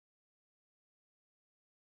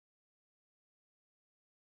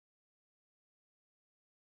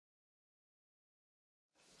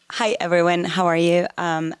Hi, everyone. How are you?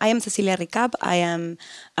 I am Cecilia Ricab. I am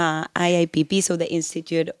IIPP, so the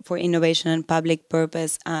Institute for Innovation and Public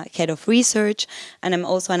Purpose Head of Research, and I'm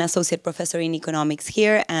also an Associate Professor in Economics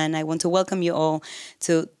here, and I want to welcome you all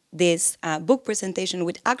to this book presentation,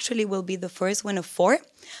 which actually will be the first one of 4.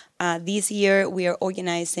 This year, we are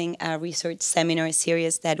organizing a research seminar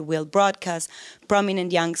series that will broadcast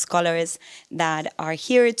prominent young scholars that are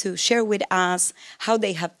here to share with us how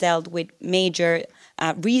they have dealt with major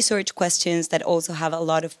research questions that also have a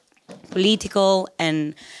lot of political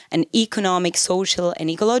and economic, social, and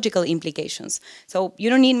ecological implications. So you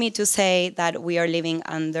don't need me to say that we are living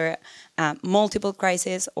under multiple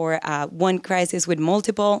crises or one crisis with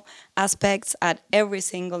multiple aspects at every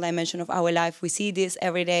single dimension of our life. We see this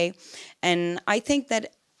every day. And I think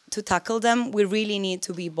that to tackle them, we really need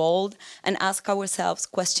to be bold and ask ourselves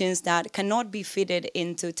questions that cannot be fitted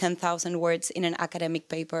into 10,000 words in an academic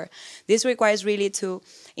paper. This requires really to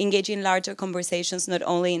engage in larger conversations, not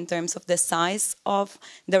only in terms of the size of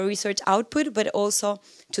the research output, but also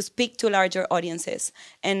to speak to larger audiences.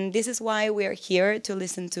 And this is why we are here to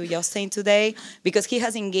listen to Jostein today, because he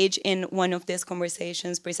has engaged in one of these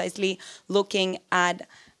conversations, precisely looking at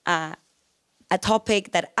a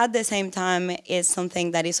topic that at the same time is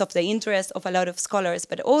something that is of the interest of a lot of scholars,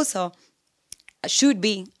 but also should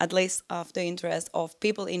be at least of the interest of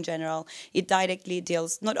people in general. It directly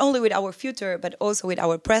deals not only with our future, but also with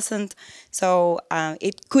our present. So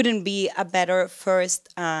it couldn't be a better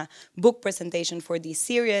first book presentation for this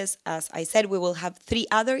series. As I said, we will have 3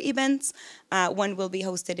 other events. One will be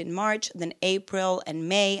hosted in March, then April and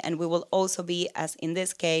May, and we will also be, as in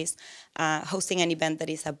this case, hosting an event that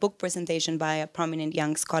is a book presentation by a prominent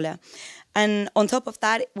young scholar. And on top of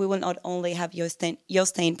that, we will not only have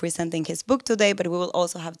Jostein presenting his book today, but we will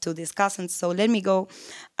also have 2 discussants. So let me go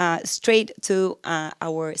straight to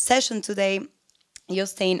our session today.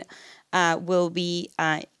 Jostein will be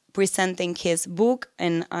presenting his book,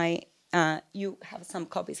 and you have some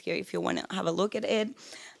copies here if you want to have a look at it.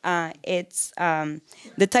 It's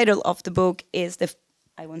the title of the book is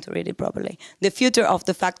I want to read it properly. The Future of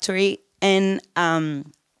the Factory.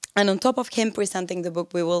 And on top of him presenting the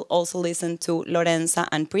book, we will also listen to Lorenza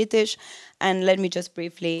and Pritish. And let me just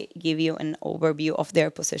briefly give you an overview of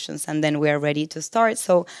their positions, and then we are ready to start.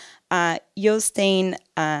 So Jostein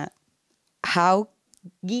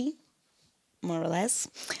Hauge, more or less.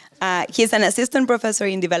 He's an assistant professor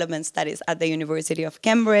in development studies at the University of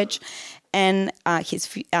Cambridge. And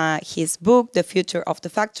his book, The Future of the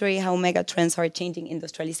Factory, How Megatrends Are Changing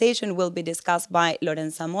Industrialization, will be discussed by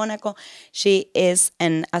Lorenza Monaco. She is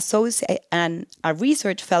an associate and a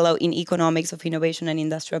research fellow in economics of innovation and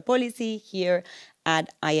industrial policy here at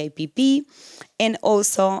IIPP. And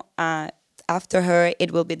also, after her,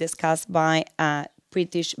 it will be discussed by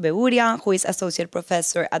Pritish Beuria, who is Associate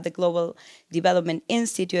Professor at the Global Development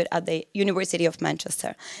Institute at the University of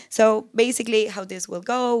Manchester. So basically how this will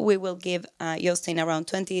go, we will give Jostein around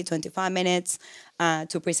 20-25 minutes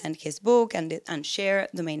to present his book and share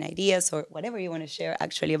the main ideas or whatever you want to share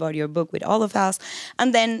actually about your book with all of us.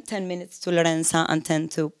 And then 10 minutes to Lorenza and 10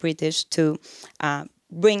 to Pritish to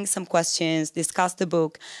bring some questions, discuss the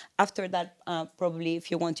book. After that, probably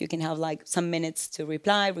if you want, you can have like some minutes to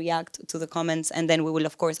reply, react to the comments, and then we will,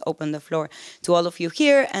 of course, open the floor to all of you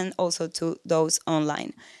here and also to those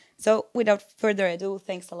online. So without further ado,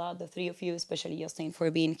 thanks a lot, the 3 of you, especially Jostein,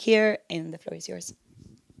 for being here, and the floor is yours.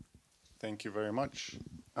 Thank you very much.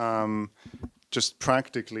 Just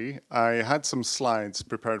practically, I had some slides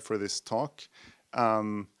prepared for this talk.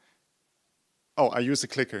 I use a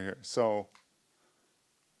clicker here, so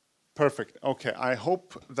perfect. Okay, I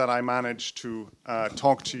hope that I managed to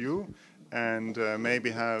talk to you and maybe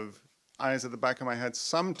have eyes at the back of my head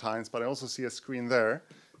sometimes, but I also see a screen there.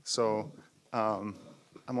 So I'm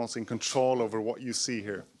also in control over what you see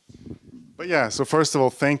here. But yeah, so first of all,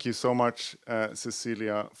 thank you so much,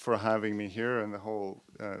 Cecilia, for having me here and the whole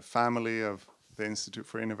family of the Institute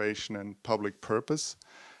for Innovation and Public Purpose.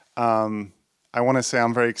 I want to say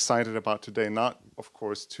I'm very excited about today, not, of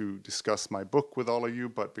course, to discuss my book with all of you,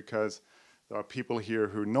 but because there are people here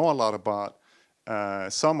who know a lot about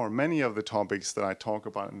some or many of the topics that I talk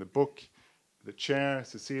about in the book. The chair,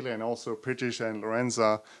 Cecilia, and also Pritish and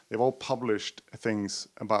Lorenza, they've all published things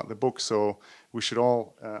about the book, so we should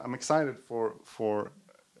all, I'm excited for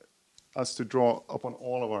us to draw upon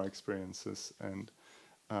all of our experiences and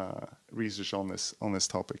research on this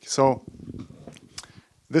topic. So,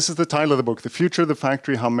 this is the title of the book, The Future of the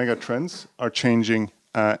Factory, How Megatrends Are Changing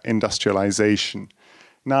Industrialization.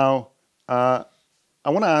 Now, I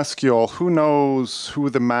want to ask you all, who knows who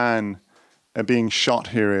the man being shot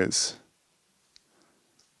here is?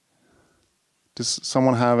 Does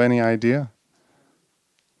someone have any idea?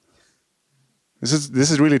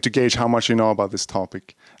 This is really to gauge how much you know about this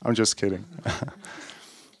topic. I'm just kidding.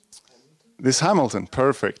 This Hamilton,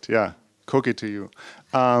 perfect, yeah. Cookie to you.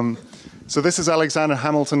 So this is Alexander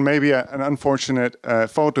Hamilton, maybe an unfortunate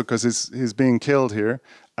photo because he's being killed here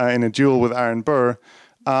in a duel with Aaron Burr.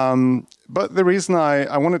 But the reason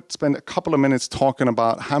I want to spend a couple of minutes talking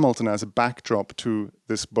about Hamilton as a backdrop to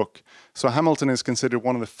this book. So Hamilton is considered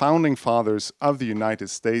one of the founding fathers of the United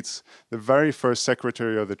States, the very first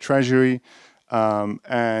Secretary of the Treasury,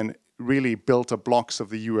 and really built up blocks of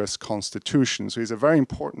the US Constitution. So he's a very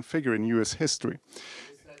important figure in US history.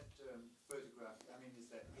 Is that photograph, I mean, is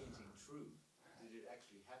that painting true? Did it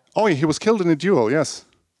actually happen? Oh, he was killed in a duel, yes.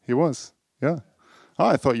 He was, yeah. Oh,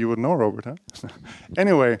 I thought you would know, Robert, huh?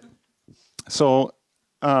 Anyway, so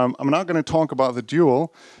I'm not going to talk about the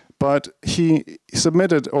duel, but he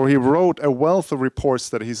submitted, or he wrote a wealth of reports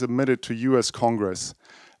that he submitted to US Congress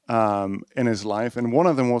in his life, and one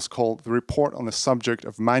of them was called the Report on the Subject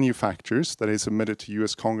of Manufactures that he submitted to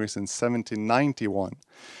US Congress in 1791.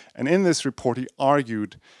 And in this report, he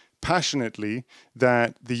argued passionately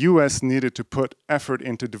that the US needed to put effort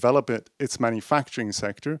into developing its manufacturing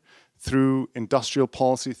sector through industrial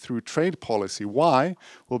policy, through trade policy. Why?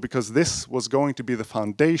 Well, because this was going to be the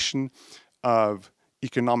foundation of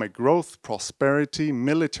economic growth, prosperity,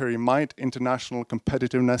 military might, international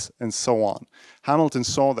competitiveness, and so on. Hamilton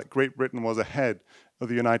saw that Great Britain was ahead of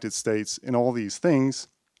the United States in all these things,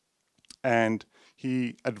 and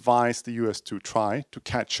he advised the US to try to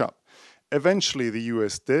catch up. Eventually, the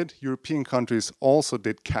US did. European countries also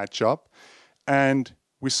did catch up, and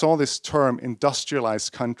we saw this term,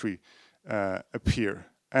 industrialized country, appear.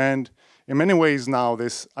 And in many ways now,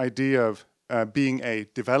 this idea of being a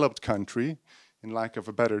developed country, in lack of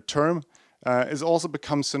a better term, has also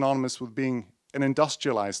become synonymous with being an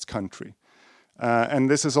industrialized country. And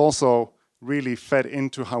this is also really fed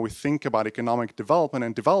into how we think about economic development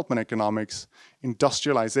and development economics.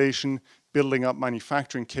 Industrialization, building up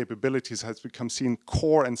manufacturing capabilities has become seen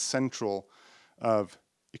core and central of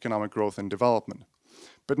economic growth and development.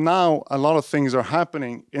 But now a lot of things are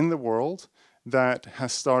happening in the world that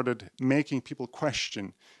has started making people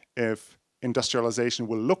question if industrialization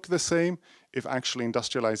will look the same, if actually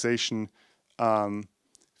industrialization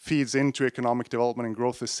feeds into economic development and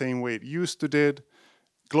growth the same way it used to did.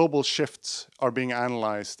 Global shifts are being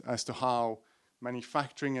analyzed as to how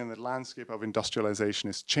manufacturing and the landscape of industrialization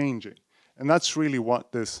is changing. And that's really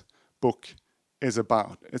what this book is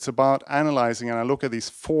about. It's about analyzing, and I look at these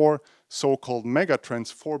four so-called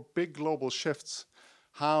megatrends, four big global shifts,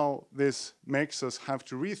 how this makes us have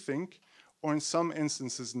to rethink, or in some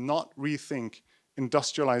instances not rethink,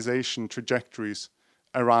 industrialization trajectories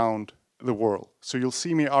around the world. So you'll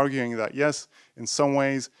see me arguing that yes, in some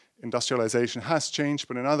ways industrialization has changed,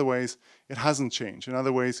 but in other ways it hasn't changed. In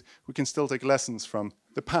other ways, we can still take lessons from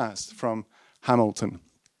the past, from Hamilton.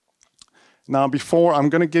 Now, before, I'm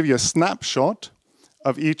going to give you a snapshot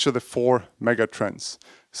of each of the four megatrends.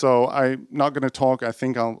 So I'm not going to talk, I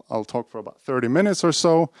think I'll talk for about 30 minutes or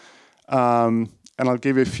so, and I'll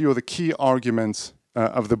give you a few of the key arguments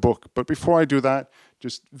of the book. But before I do that,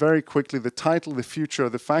 just very quickly, the title, The Future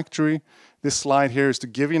of the Factory. This slide here is to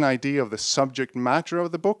give you an idea of the subject matter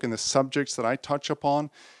of the book and the subjects that I touch upon.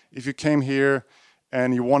 If you came here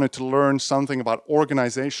and you wanted to learn something about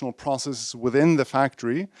organizational processes within the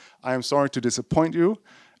factory, I am sorry to disappoint you.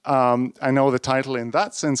 I know the title in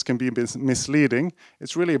that sense can be misleading.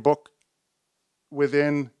 It's really a book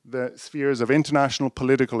within the spheres of international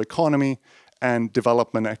political economy and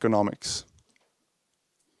development economics.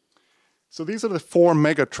 So these are the four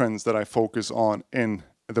megatrends that I focus on in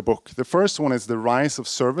the book. The first one is the rise of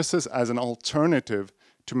services as an alternative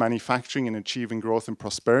to manufacturing and achieving growth and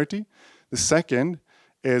prosperity. The second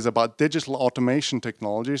is about digital automation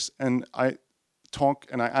technologies, and I talk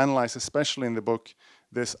and I analyze, especially in the book,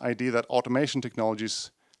 this idea that automation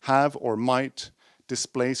technologies have or might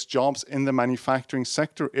displace jobs in the manufacturing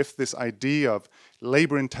sector if this idea of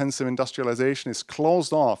labor-intensive industrialization is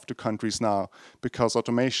closed off to countries now because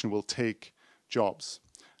automation will take jobs.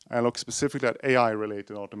 I look specifically at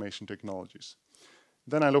AI-related automation technologies.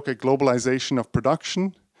 Then I look at globalization of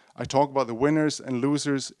production. I talk about the winners and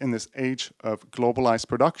losers in this age of globalized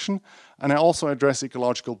production. And I also address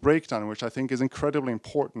ecological breakdown, which I think is incredibly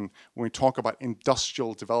important when we talk about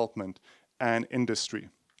industrial development and industry.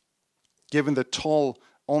 Given the toll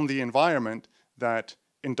on the environment that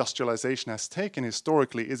industrialization has taken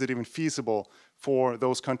historically, is it even feasible for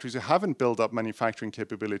those countries who haven't built up manufacturing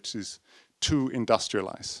capabilities to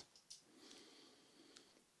industrialize?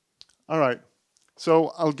 All right,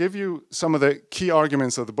 So I'll give you some of the key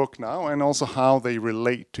arguments of the book now and also how they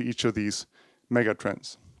relate to each of these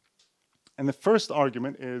megatrends. And the first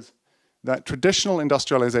argument is that traditional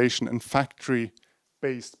industrialization and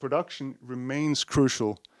factory-based production remains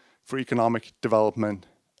crucial for economic development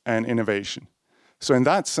and innovation. So in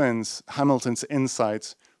that sense, Hamilton's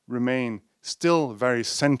insights remain still very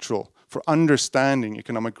central for understanding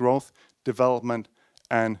economic growth, development,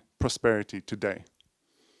 and prosperity today.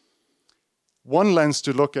 One lens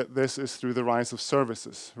to look at this is through the rise of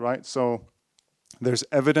services, right? So there's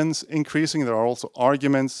evidence increasing. There are also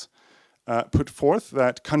arguments put forth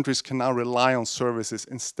that countries can now rely on services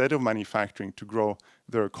instead of manufacturing to grow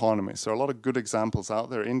their economies. There are a lot of good examples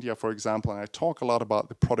out there. India, for example, and I talk a lot about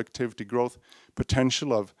the productivity growth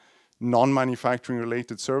potential of non-manufacturing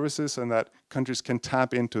related services and that countries can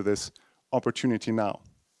tap into this opportunity now.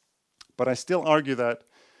 But I still argue that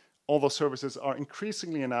although services are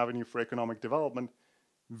increasingly an avenue for economic development,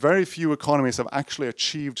 very few economies have actually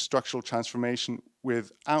achieved structural transformation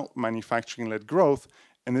without manufacturing-led growth,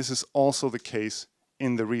 and this is also the case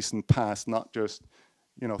in the recent past, not just,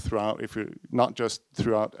 throughout a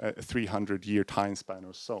 300-year time span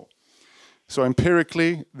or so. So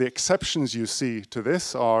empirically, the exceptions you see to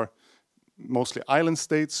this are mostly island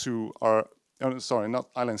states who are, not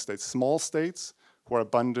island states, small states who are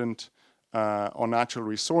abundant on natural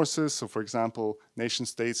resources. So for example, nation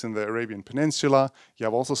states in the Arabian Peninsula. You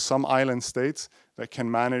have also some island states that can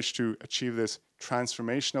manage to achieve this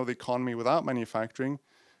transformation of the economy without manufacturing.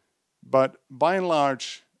 But by and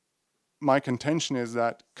large, my contention is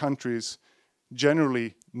that countries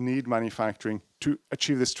generally need manufacturing to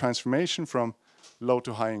achieve this transformation from low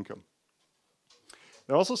to high income.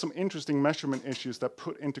 There are also some interesting measurement issues that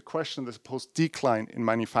put into question the supposed decline in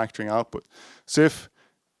manufacturing output. So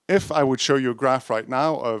if I would show you a graph right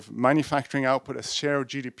now of manufacturing output as share of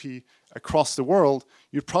GDP across the world,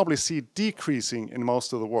 you'd probably see it decreasing in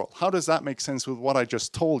most of the world. How does that make sense with what I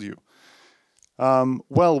just told you?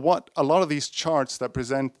 Well, what a lot of these charts that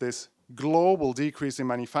present this global decrease in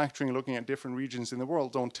manufacturing, looking at different regions in the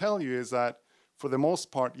world, don't tell you is that for the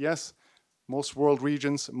most part, yes, most world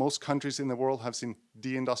regions, most countries in the world have seen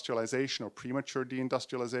deindustrialization or premature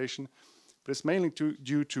deindustrialization, but it's mainly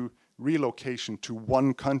due to relocation to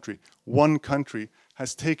one country. One country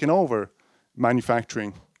has taken over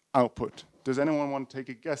manufacturing output. Does anyone want to take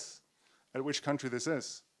a guess at which country this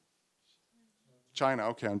is? China,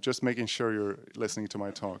 okay, I'm just making sure you're listening to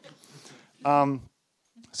my talk.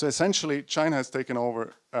 So essentially, China has taken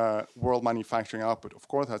over world manufacturing output. Of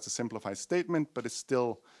course, that's a simplified statement, but it's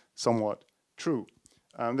still somewhat true.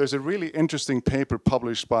 There's a really interesting paper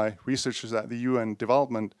published by researchers at the UN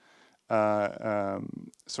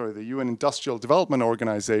the UN Industrial Development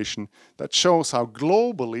Organization that shows how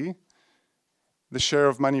globally the share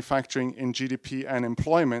of manufacturing in GDP and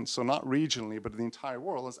employment, so not regionally, but the entire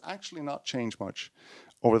world, has actually not changed much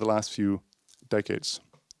over the last few decades.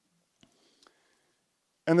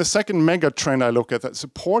 And the second mega trend I look at that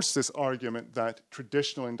supports this argument that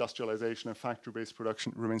traditional industrialization and factory-based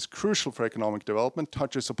production remains crucial for economic development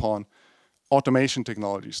touches upon automation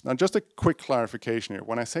technologies. Now, just a quick clarification here.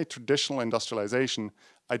 When I say traditional industrialization,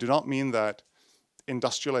 I do not mean that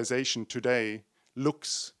industrialization today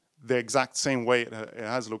looks the exact same way it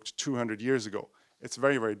has looked 200 years ago. It's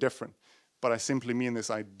very, very different. But I simply mean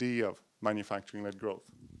this idea of manufacturing-led growth.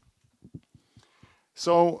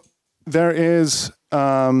 So there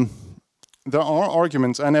are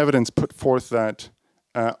arguments and evidence put forth that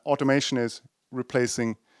automation is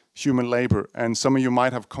replacing human labor. And some of you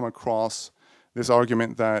might have come across this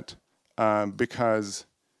argument that because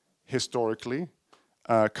historically,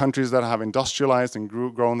 countries that have industrialized and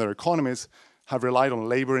grown their economies have relied on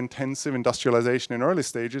labor-intensive industrialization in early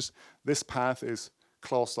stages, this path is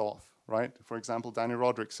closed off, right? For example, Danny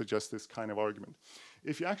Roderick suggests this kind of argument.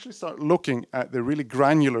 If you actually start looking at the really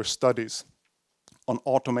granular studies on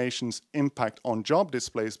automation's impact on job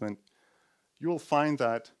displacement, you will find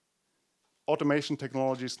that automation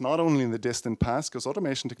technologies, not only in the distant past, because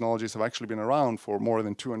automation technologies have actually been around for more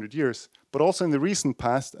than 200 years, but also in the recent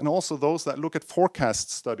past, and also those that look at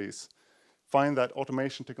forecast studies, find that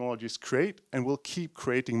automation technologies create and will keep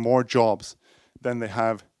creating more jobs than they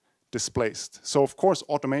have displaced. So of course,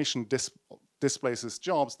 automation displaces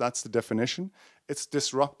jobs, that's the definition. It's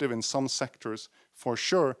disruptive in some sectors for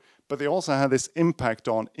sure, but they also have this impact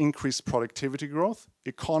on increased productivity growth,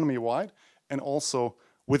 economy-wide, and also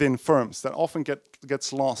within firms that often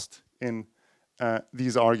gets lost in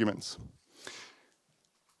these arguments.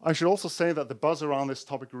 I should also say that the buzz around this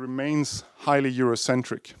topic remains highly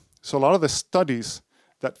Eurocentric. So a lot of the studies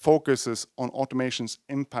that focuses on automation's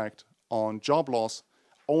impact on job loss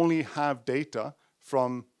only have data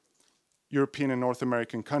from European and North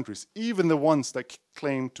American countries, even the ones that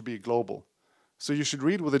claim to be global. So you should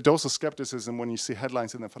read with a dose of skepticism when you see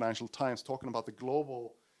headlines in the Financial Times talking about the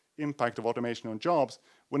global impact of automation on jobs,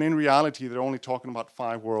 when in reality they're only talking about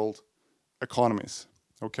 5 world economies,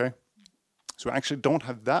 okay? So we actually don't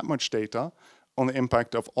have that much data on the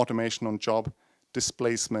impact of automation on job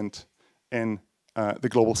displacement in the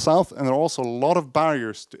global south, and there are also a lot of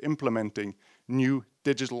barriers to implementing new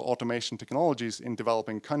digital automation technologies in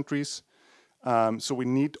developing countries. So we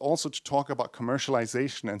need also to talk about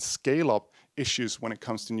commercialization and scale-up issues when it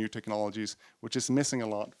comes to new technologies, which is missing a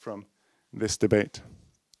lot from this debate.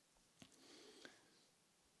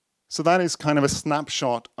 So that is kind of a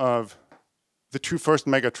snapshot of the 2 first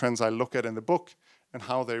megatrends I look at in the book and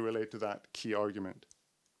how they relate to that key argument.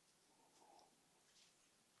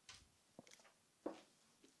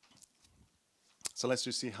 So let's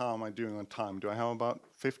just see how am I doing on time. Do I have about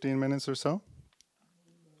 15 minutes or so?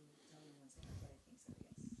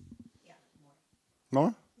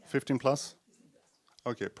 More? 15 plus?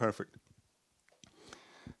 Okay, perfect.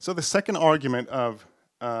 So the second argument of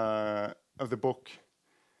the book,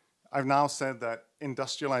 I've now said that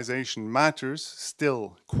industrialization matters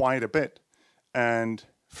still quite a bit. And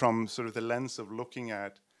from sort of the lens of looking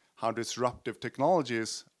at how disruptive technology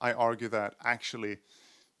is, I argue that actually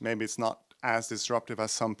maybe it's not as disruptive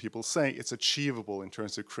as some people say. It's achievable in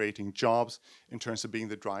terms of creating jobs, in terms of being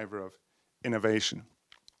the driver of innovation.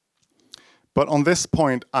 But on this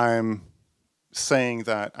point, I'm saying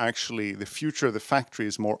that actually the future of the factory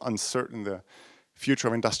is more uncertain. The future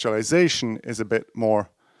of industrialization is a bit more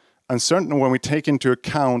uncertain when we take into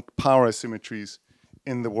account power asymmetries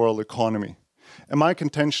in the world economy. And my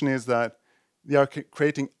contention is that they are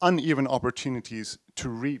creating uneven opportunities to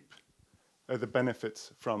reap the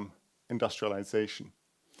benefits from industrialization.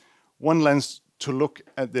 One lens to look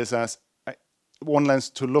at this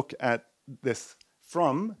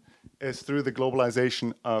from is through the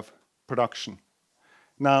globalization of production.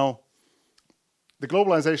 Now, the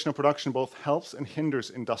globalization of production both helps and hinders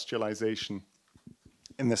industrialization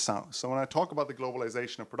in the South. So when I talk about the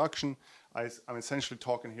globalization of production, I'm essentially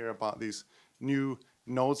talking here about these new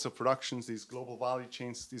nodes of productions, these global value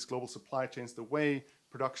chains, these global supply chains, the way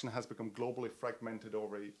production has become globally fragmented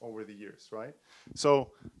over the years, right?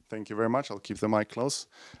 So, thank you very much. I'll keep the mic close.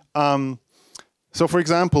 So, for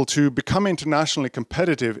example, to become internationally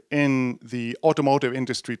competitive in the automotive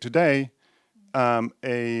industry today,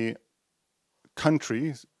 a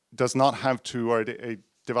country does not have to, or a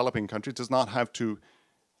developing country does not have to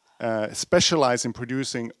specialize in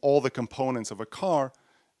producing all the components of a car.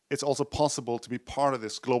 It's also possible to be part of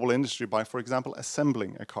this global industry by, for example,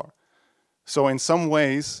 assembling a car. So in some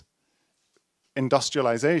ways,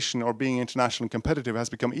 industrialization or being internationally competitive has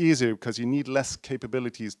become easier because you need less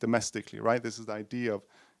capabilities domestically, right? This is the idea of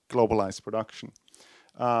globalized production.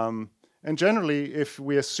 And generally, if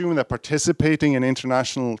we assume that participating in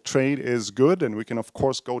international trade is good, and we can of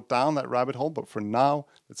course go down that rabbit hole, but for now,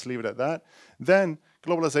 let's leave it at that, then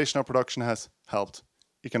globalization of production has helped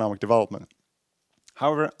economic development.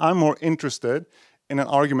 However, I'm more interested in an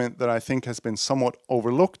argument that I think has been somewhat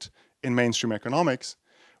overlooked in mainstream economics,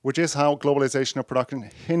 which is how globalization of production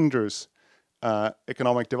hinders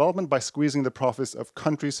economic development by squeezing the profits of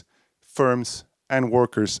countries, firms, and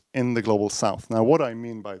workers in the global south. Now, what do I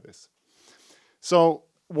mean by this? So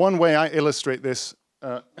one way I illustrate this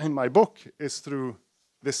in my book is through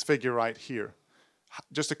this figure right here.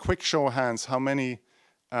 Just a quick show of hands, how many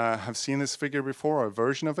have seen this figure before, or a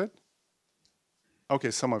version of it? Okay,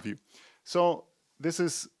 some of you. So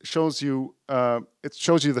this shows you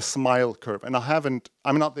the smile curve, and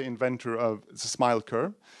I'm not the inventor of the smile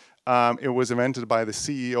curve. It was invented by the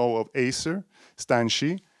CEO of Acer, Stan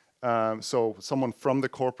Shi, so someone from the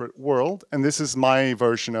corporate world, and this is my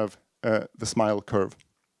version of the smile curve.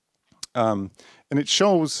 And it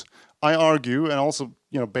shows, I argue, and also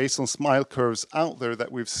based on smile curves out there,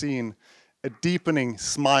 that we've seen a deepening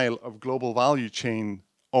smile of global value chains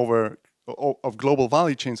over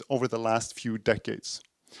the last few decades,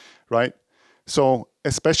 right? So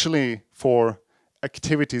especially for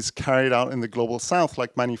activities carried out in the global south,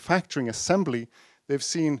 like manufacturing, assembly, they've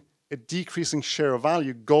seen a decreasing share of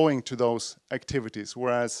value going to those activities,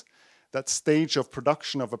 whereas that stage of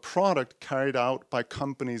production of a product carried out by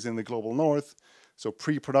companies in the global north, so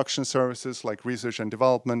pre-production services like research and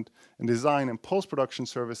development and design, and post-production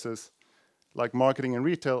services like marketing and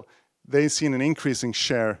retail, they've seen an increasing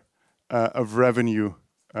share of revenue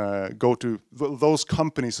go to those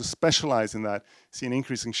companies who specialize in that, see an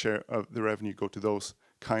increasing share of the revenue go to those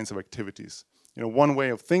kinds of activities. One way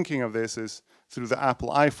of thinking of this is through the Apple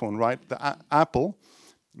iPhone, right? Apple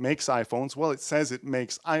makes iPhones? Well, it says it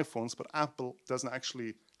makes iPhones, but Apple doesn't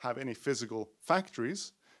actually have any physical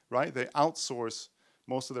factories, right? They outsource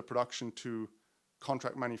most of their production to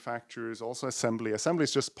contract manufacturers, also assembly. Assembly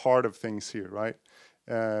is just part of things here, right?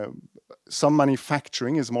 Some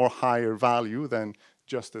manufacturing is more higher value than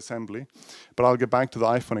just assembly. But I'll get back to the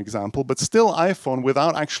iPhone example. But still, iPhone,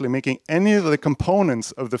 without actually making any of the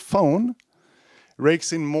components of the phone,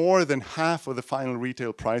 rakes in more than half of the final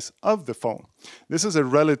retail price of the phone. This is a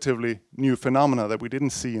relatively new phenomena that we didn't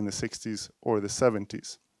see in the 60s or the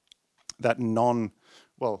 70s. That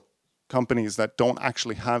companies that don't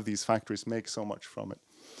actually have these factories make so much from it.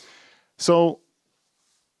 So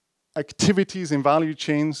activities in value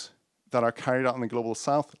chains that are carried out in the global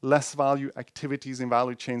south, less value. Activities in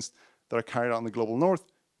value chains that are carried out in the global north,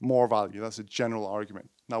 more value. That's a general argument.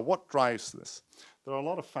 Now, what drives this? There are a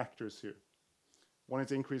lot of factors here. One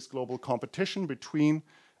is increased global competition between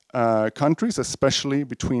countries, especially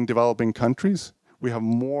between developing countries. We have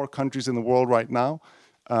more countries in the world right now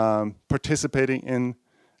participating in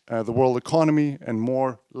the world economy, and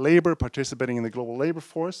more labor participating in the global labor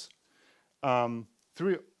force.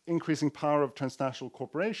 Through increasing power of transnational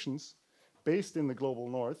corporations based in the global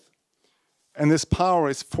north. And this power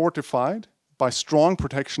is fortified by strong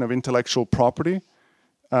protection of intellectual property,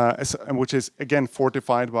 which is again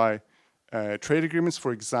fortified by trade agreements.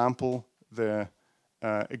 For example, the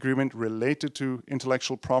agreement related to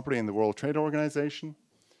intellectual property in the World Trade Organization.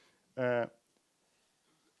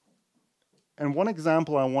 And one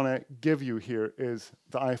example I want to give you here is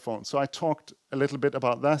the iPhone. So I talked a little bit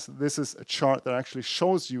about this. This is a chart that actually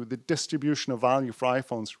shows you the distribution of value for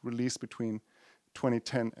iPhones released between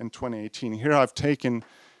 2010 and 2018. Here I've taken,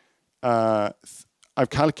 I've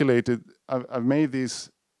calculated, I've made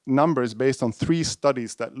these numbers based on 3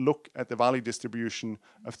 studies that look at the value distribution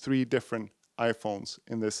of 3 different iPhones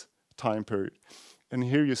in this time period. And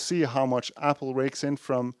here you see how much Apple rakes in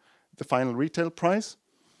from the final retail price.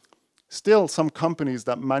 Still, some companies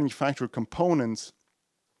that manufacture components,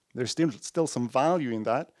 there's still some value in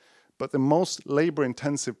that, but the most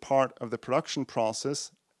labor-intensive part of the production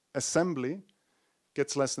process, assembly,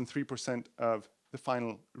 gets less than 3% of the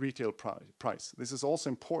final retail price. This is also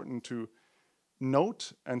important to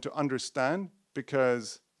note and to understand,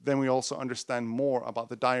 because then we also understand more about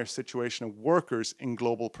the dire situation of workers in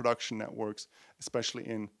global production networks, especially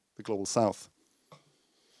in the global south.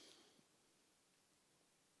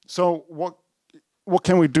 So what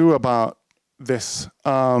can we do about this?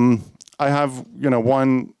 I have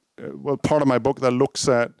one part of my book that looks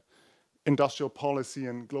at industrial policy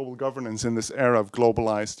and global governance in this era of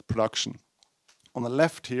globalized production. On the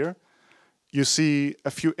left here, you see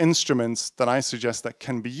a few instruments that I suggest that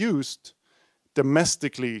can be used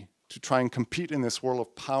domestically to try and compete in this world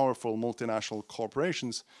of powerful multinational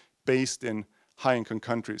corporations based in high-income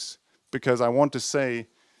countries. Because I want to say,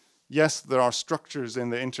 yes, there are structures in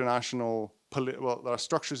the international, there are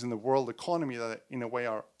structures in the world economy that in a way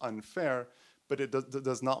are unfair, but it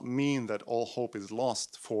does not mean that all hope is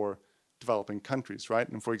lost for developing countries, right?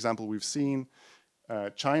 And for example, we've seen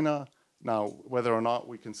China. Now, whether or not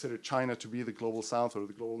we consider China to be the global south or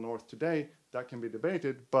the global north today, that can be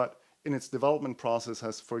debated, but in its development process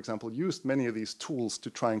has, for example, used many of these tools to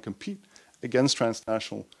try and compete against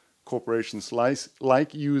transnational corporations,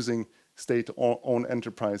 like using state-owned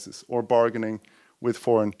enterprises or bargaining with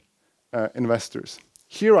foreign investors.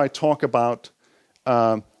 Here I talk about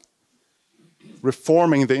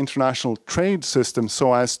reforming the international trade system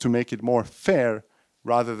so as to make it more fair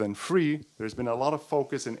rather than free. There's been a lot of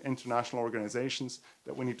focus in international organizations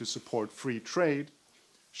that we need to support free trade.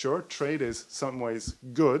 Sure, trade is in some ways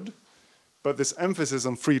good, but this emphasis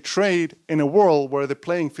on free trade in a world where the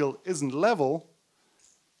playing field isn't level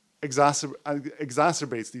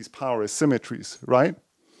exacerbates these power asymmetries, right?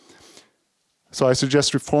 So I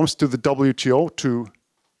suggest reforms to the WTO to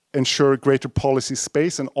ensure greater policy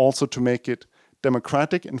space and also to make it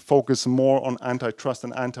democratic and focus more on antitrust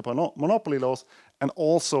and anti-monopoly laws, and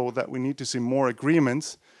also that we need to see more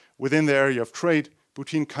agreements within the area of trade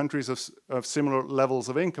between countries of similar levels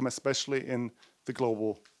of income, especially in the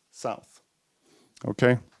global south.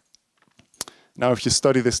 Okay? Now, if you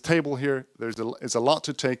study this table here, there's a lot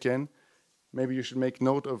to take in. Maybe you should make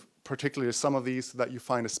note of particularly some of these that you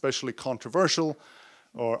find especially controversial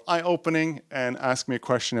or eye-opening, and ask me a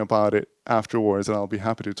question about it afterwards, and I'll be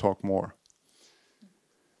happy to talk more.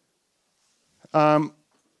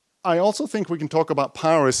 I also think we can talk about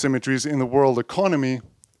power asymmetries in the world economy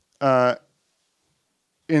through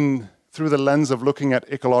the lens of looking at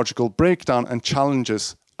ecological breakdown and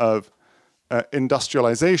challenges of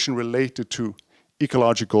industrialization related to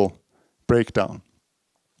ecological breakdown.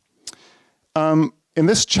 in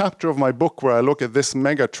this chapter of my book where I look at this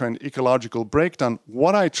megatrend ecological breakdown,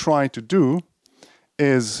 what I try to do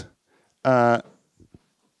is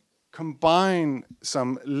combine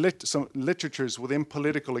some literatures within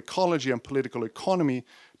political ecology and political economy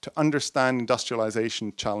to understand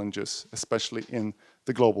industrialization challenges, especially in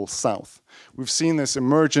the global south. We've seen this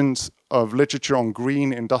emergence of literature on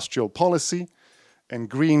green industrial policy and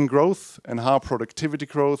green growth and how productivity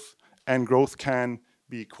growth and growth can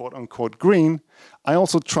be quote unquote green. I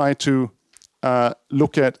also try to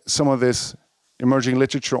look at some of this emerging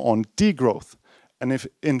literature on degrowth and if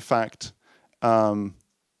in fact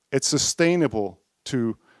it's sustainable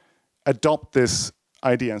to adopt this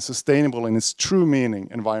idea and sustainable in its true meaning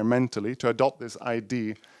environmentally, to adopt this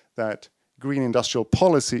idea that green industrial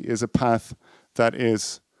policy is a path that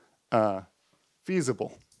is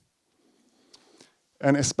feasible.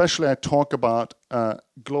 And especially I talk about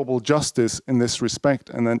global justice in this respect,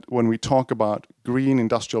 and then when we talk about green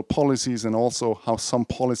industrial policies and also how some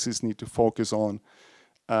policies need to focus on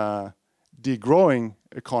degrowing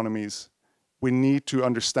economies, we need to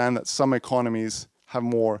understand that some economies have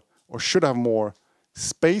more or should have more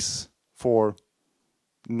space for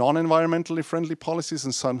non-environmentally friendly policies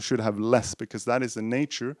and some should have less, because that is the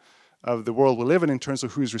nature of the world we live in terms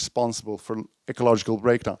of who is responsible for ecological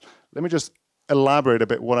breakdown. Let me just elaborate a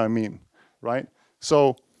bit what I mean, right?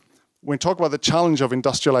 So when we talk about the challenge of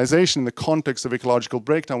industrialization in the context of ecological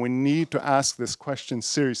breakdown, we need to ask this question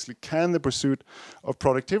seriously. Can the pursuit of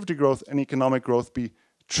productivity growth and economic growth be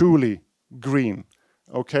truly green?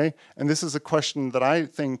 Okay? And this is a question that I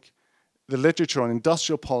think the literature on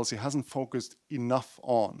industrial policy hasn't focused enough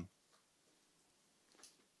on.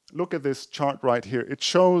 Look at this chart right here. It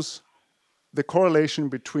shows the correlation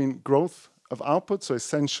between growth of output, so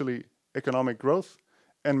essentially economic growth,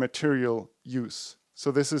 and material use.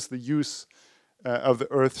 So this is the use of the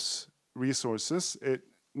Earth's resources. It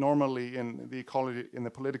normally in the ecology, in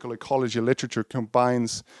the political ecology literature,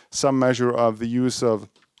 combines some measure of the use of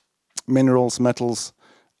minerals, metals,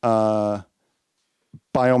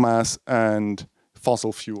 biomass, and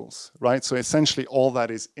fossil fuels, right? So essentially all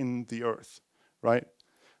that is in the Earth, right?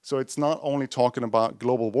 So it's not only talking about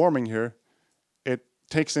global warming here, it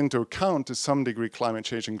takes into account to some degree climate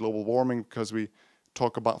change and global warming because we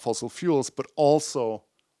talk about fossil fuels, but also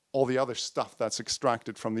all the other stuff that's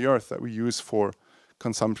extracted from the Earth that we use for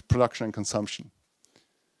production and consumption.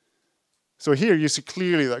 So here you see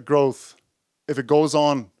clearly that growth, if it goes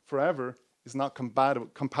on forever, is not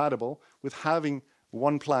compatible with having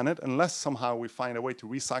one planet unless somehow we find a way to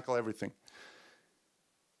recycle everything.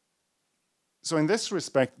 So in this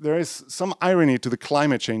respect, there is some irony to the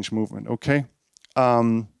climate change movement, okay?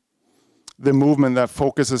 The movement that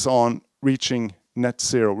focuses on reaching net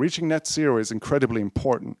zero. Reaching net zero is incredibly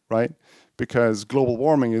important, right? Because global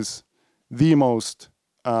warming is the most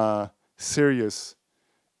serious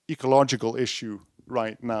ecological issue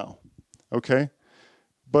right now, okay?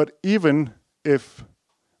 But even if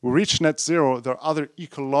we reach net zero, there are other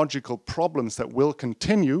ecological problems that will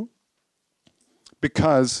continue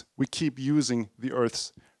because we keep using the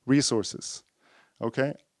Earth's resources,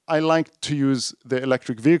 okay? I like to use the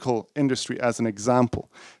electric vehicle industry as an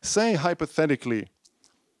example. Say hypothetically,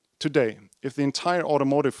 today, if the entire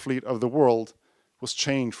automotive fleet of the world was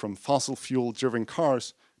changed from fossil fuel driven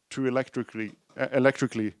cars to electrically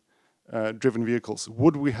driven vehicles,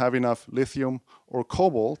 would we have enough lithium or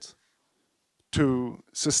cobalt to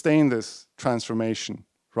sustain this transformation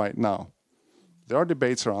right now? There are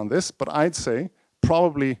debates around this, but I'd say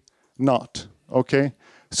probably not, okay?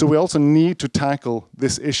 So we also need to tackle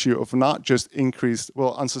this issue of not just increased,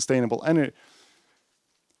 well, unsustainable energy,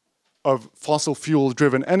 of fossil fuel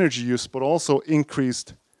driven energy use, but also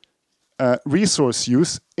increased resource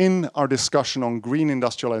use in our discussion on green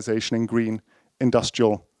industrialization and green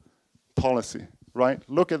industrial policy, right?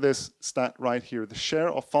 Look at this stat right here. The share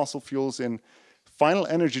of fossil fuels in final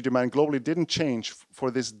energy demand globally didn't change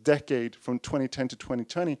for this decade from 2010 to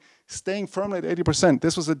 2020, staying firmly at 80%.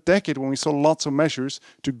 This was a decade when we saw lots of measures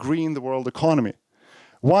to green the world economy.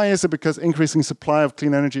 Why is it? Because increasing supply of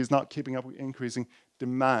clean energy is not keeping up with increasing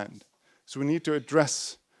demand. So we need to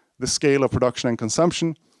address the scale of production and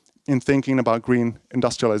consumption in thinking about green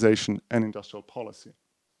industrialization and industrial policy.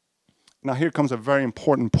 Now here comes a very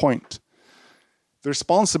important point. The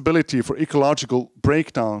responsibility for ecological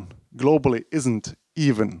breakdown globally isn't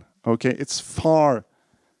even, okay? It's far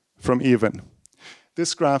from even.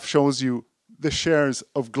 This graph shows you the shares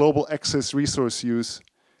of global excess resource use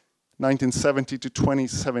 1970 to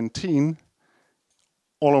 2017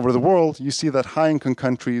 all over the world. You see that high-income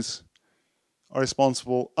countries are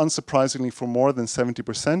responsible, unsurprisingly, for more than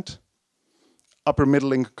 70%. upper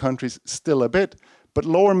middle income countries still a bit, but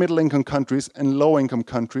lower middle income countries and low income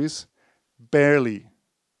countries barely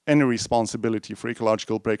any responsibility for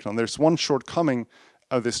ecological breakdown. There's one shortcoming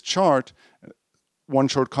of this chart, one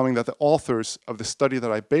shortcoming that the authors of the study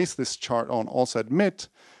that I base this chart on also admit,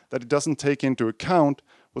 that it doesn't take into account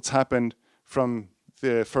what's happened from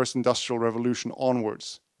the first industrial revolution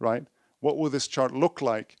onwards, right? What would this chart look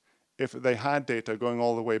like if they had data going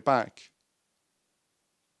all the way back?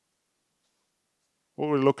 What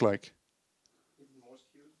would it look like? Even more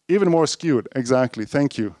skewed. Even more skewed, exactly.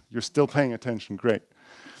 Thank you. You're still paying attention. Great.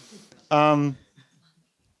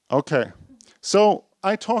 Okay. So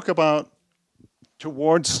I talk about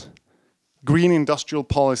towards green industrial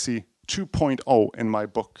policy 2.0 in my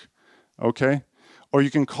book. Okay? Or you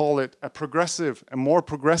can call it a more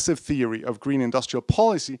progressive theory of green industrial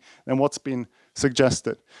policy than what's been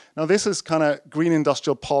suggested. Now, this is kind of green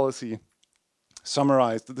industrial policy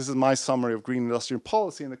summarized. This is my summary of green industrial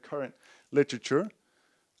policy in the current literature.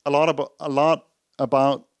 A lot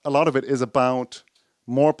of it is about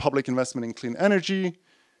more public investment in clean energy,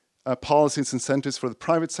 policies, incentives for the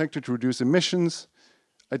private sector to reduce emissions,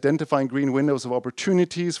 identifying green windows of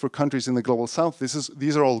opportunities for countries in the global south.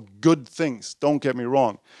 These are all good things, don't get me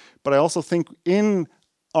wrong. But I also think in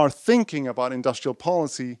our thinking about industrial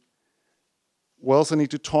policy, we also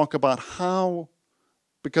need to talk about how,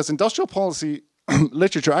 because industrial policy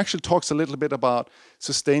literature actually talks a little bit about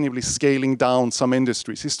sustainably scaling down some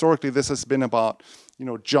industries. Historically, this has been about,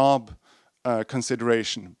 job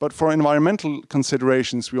consideration. But for environmental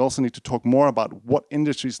considerations, we also need to talk more about what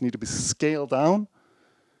industries need to be scaled down.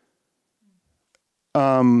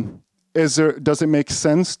 Does it make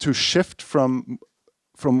sense to shift from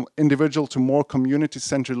individual to more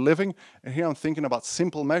community-centered living? And here I'm thinking about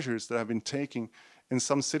simple measures that have been taken in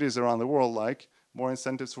some cities around the world, like more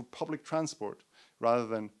incentives for public transport rather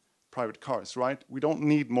than private cars, right? We don't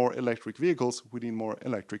need more electric vehicles, we need more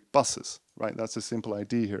electric buses, right? That's a simple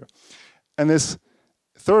idea here. And this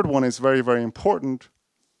third one is very, very important.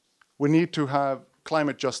 We need to have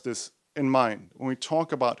climate justice in mind. When we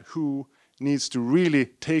talk about who needs to really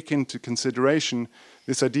take into consideration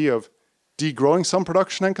this idea of degrowing some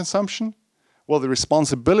production and consumption, well, the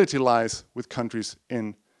responsibility lies with countries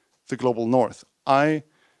in the global north. I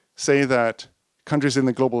say that countries in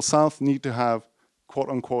the global south need to have, quote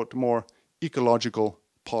unquote, more ecological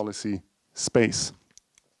policy space.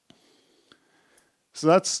 So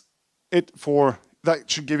that's it for, that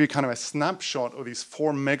should give you kind of a snapshot of these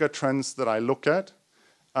 4 megatrends that I look at.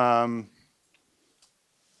 I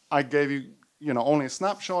gave you, only a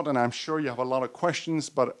snapshot, and I'm sure you have a lot of questions,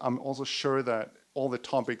 but I'm also sure that all the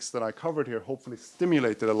topics that I covered here hopefully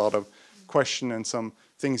stimulated a lot of question and some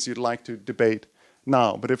things you'd like to debate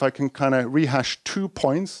now. But if I can kind of rehash 2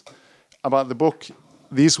 points about the book,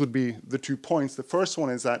 these would be the 2 points. The first one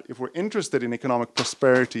is that if we're interested in economic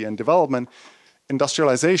prosperity and development,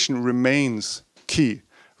 industrialization remains key,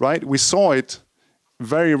 right? We saw it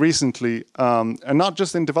very recently, and not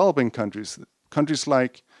just in developing countries. Countries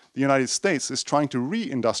like the United States is trying to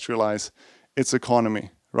re-industrialize its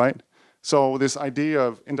economy, right? So this idea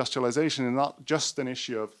of industrialization is not just an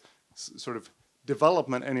issue of sort of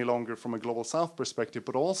development any longer from a global south perspective,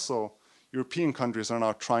 but also European countries are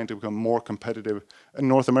now trying to become more competitive, and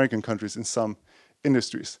North American countries in some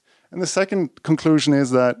industries. And the second conclusion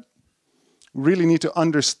is that we really need to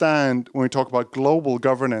understand, when we talk about global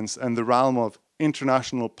governance and the realm of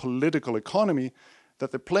international political economy,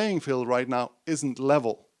 that the playing field right now isn't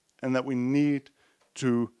level, and that we need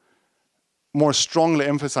to more strongly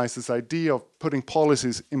emphasize this idea of putting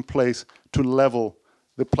policies in place to level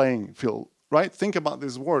the playing field, right? Think about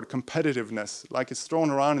this word, competitiveness, like it's thrown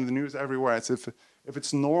around in the news everywhere as if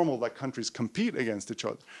it's normal that countries compete against each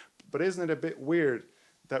other. But isn't it a bit weird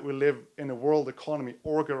that we live in a world economy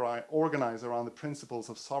organized around the principles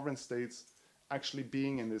of sovereign states actually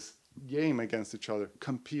being in this game against each other,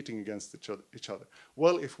 competing against each other?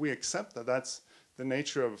 Well, if we accept that that's the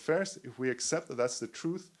nature of affairs, if we accept that that's the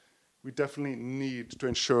truth, we definitely need to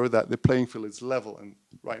ensure that the playing field is level, and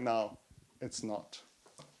right now it's not.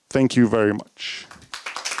 Thank you very much.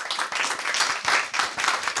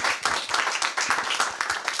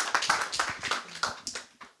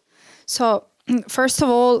 So, first of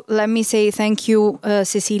all, let me say thank you,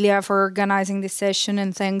 Cecilia, for organizing this session,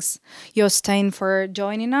 and thanks, Jostein, for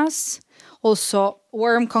joining us. Also,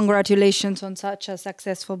 warm congratulations on such a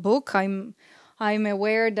successful book. I'm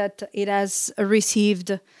aware that it has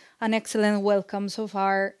received an excellent welcome so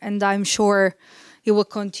far, and I'm sure it will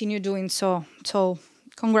continue doing so. So,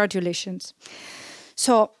 congratulations.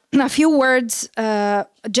 So, a few words,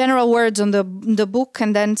 general words on the book,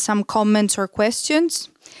 and then some comments or questions.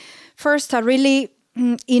 First, I really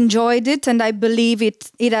enjoyed it, and I believe it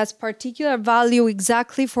has particular value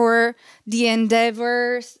exactly for the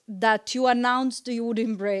endeavors that you announced you would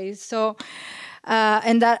embrace. So,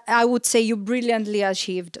 and that I would say you brilliantly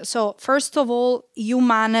achieved. So, first of all, you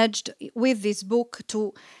managed with this book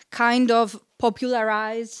to kind of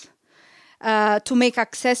popularize, to make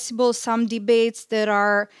accessible some debates that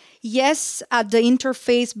are, yes, at the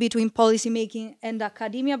interface between policymaking and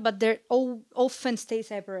academia, but they often stay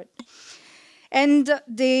separate. And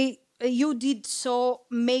you did so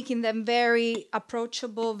making them very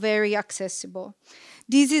approachable, very accessible.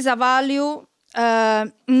 This is a value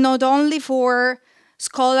not only for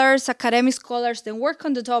scholars, academic scholars that work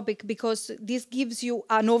on the topic, because this gives you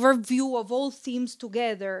an overview of all themes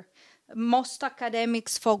together. Most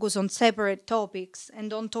academics focus on separate topics and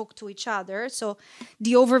don't talk to each other. So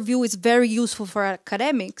the overview is very useful for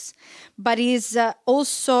academics, but is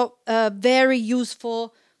also very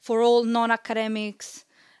useful for all non-academics,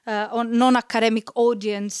 or non-academic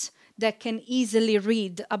audience that can easily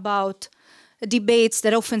read about debates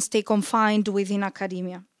that often stay confined within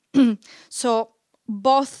academia. So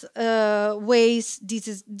both ways,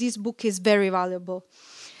 this book is very valuable.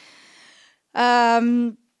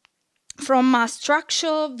 From a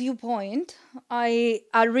structural viewpoint, I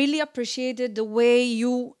really appreciated the way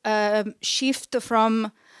you shift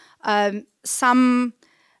from some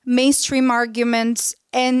mainstream arguments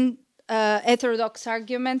and heterodox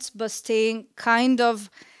arguments, but staying kind of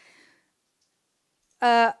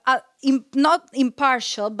not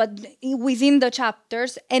impartial, but within the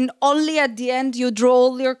chapters, and only at the end you draw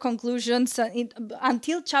all your conclusions.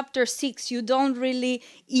 Until chapter 6, you don't really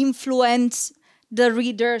influence the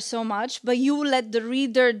reader so much, but you let the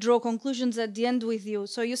reader draw conclusions at the end with you.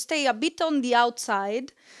 So you stay a bit on the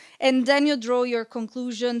outside, and then you draw your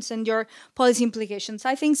conclusions and your policy implications.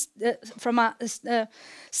 I think from a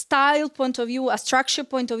style point of view, a structure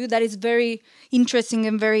point of view, that is very interesting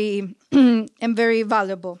and very and very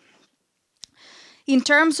valuable. In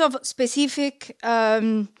terms of specific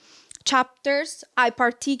chapters, I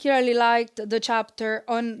particularly liked the chapter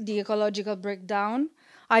on the ecological breakdown.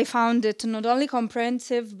 I found it not only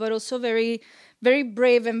comprehensive, but also very, very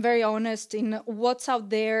brave and very honest in what's out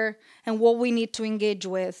there and what we need to engage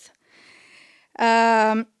with.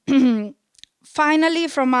 Finally,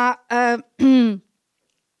 from a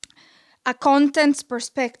contents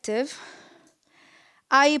perspective,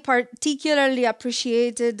 I particularly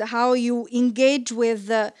appreciated how you engage with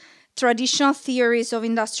the traditional theories of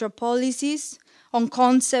industrial policies on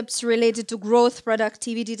concepts related to growth,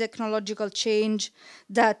 productivity, technological change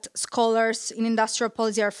that scholars in industrial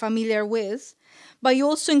policy are familiar with. But you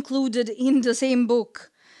also included in the same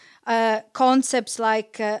book concepts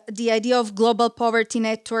like the idea of global poverty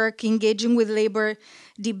network, engaging with labor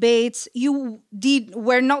debates. You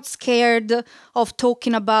were not scared of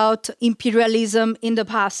talking about imperialism in the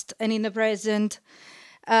past and in the present.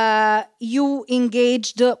 You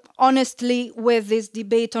engaged honestly with this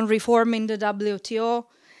debate on reforming the WTO,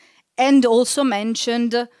 and also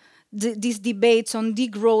mentioned these debates on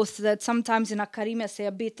degrowth that sometimes in academia say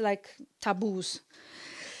a bit like taboos.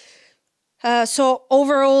 So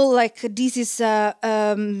overall, like this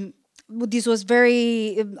was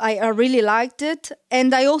very, I really liked it.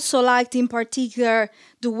 And I also liked in particular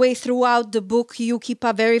the way throughout the book you keep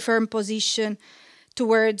a very firm position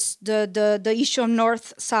towards the issue of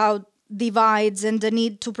North-South divides and the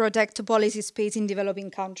need to protect the policy space in developing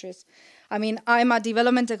countries. I mean, I'm a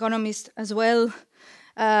development economist as well,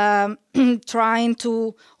 trying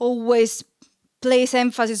to always place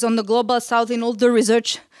emphasis on the global South in all the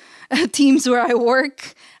research teams where I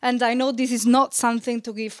work. And I know this is not something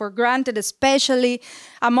to give for granted, especially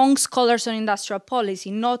among scholars on industrial policy.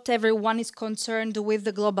 Not everyone is concerned with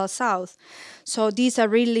the global South. So these are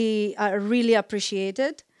really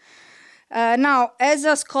appreciated. Now, as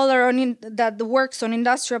a scholar that works on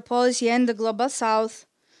industrial policy and the global South,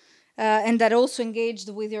 and that also engaged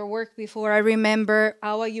with your work before, I remember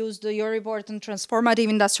how I used your report on transformative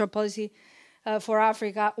industrial policy for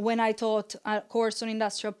Africa when I taught a course on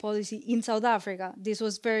industrial policy in South Africa. This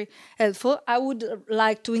was very helpful. I would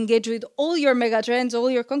like to engage with all your megatrends,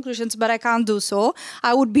 all your conclusions, but I can't do so.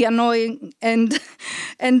 I would be annoying and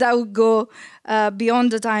I would go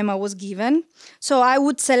beyond the time I was given. So I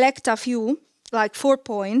would select a few, like 4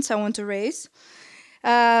 points I want to raise.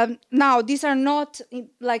 Now, these are not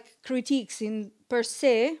like critiques per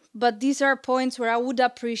se, but these are points where I would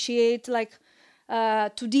appreciate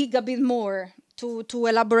to dig a bit more, to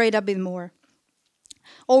elaborate a bit more.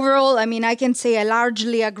 Overall, I mean, I can say I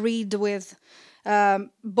largely agreed with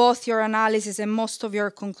both your analysis and most of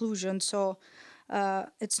your conclusions. So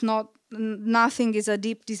it's not nothing is a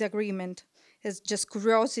deep disagreement. It's just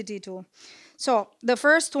curiosity too. So the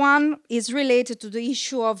first one is related to the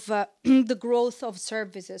issue of the growth of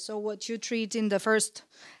services. So what you treat in the first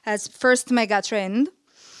mega trend.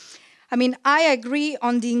 I mean, I agree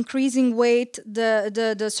on the increasing weight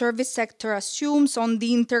the service sector assumes on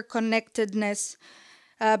the interconnectedness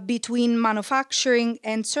between manufacturing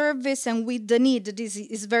and service, and with the need, this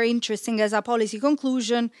is very interesting as a policy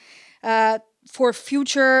conclusion, for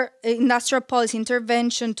future industrial policy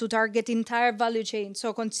intervention to target entire value chain,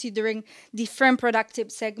 so considering different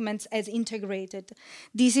productive segments as integrated.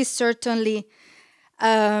 This is certainly,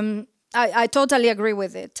 I totally agree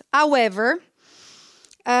with it. However,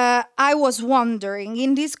 I was wondering,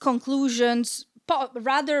 in these conclusions,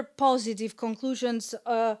 rather positive conclusions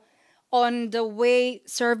on the way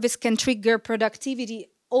service can trigger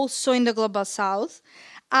productivity also in the Global South,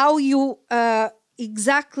 how you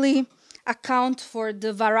exactly account for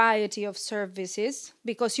the variety of services,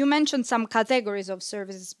 because you mentioned some categories of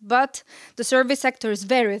services, but the service sector is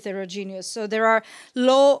very heterogeneous. So there are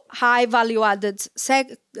low, high value added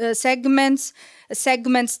segments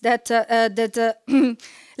that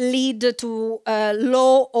lead to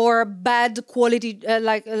low or bad quality,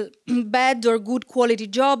 bad or good quality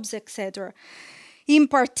jobs, etc. In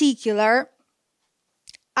particular,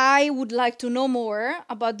 I would like to know more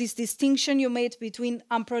about this distinction you made between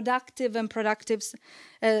unproductive and productive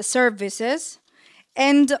services,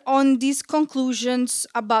 and on these conclusions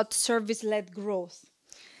about service-led growth.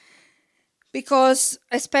 Because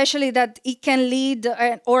especially that it can lead,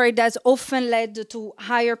 or it has often led to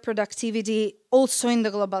higher productivity also in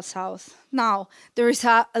the Global South. Now, there is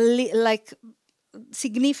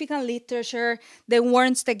significant literature that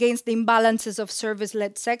warns against the imbalances of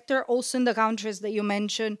service-led sector, also in the countries that you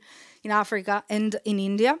mentioned, in Africa and in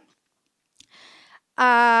India.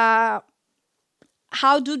 How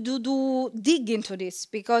do you dig into this?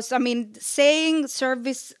 Because, I mean, saying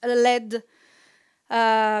service-led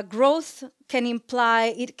growth can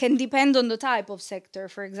imply, it can depend on the type of sector,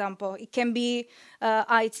 for example. It can be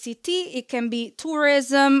ICT, it can be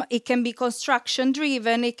tourism, it can be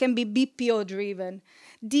construction-driven, it can be BPO-driven.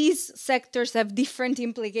 These sectors have different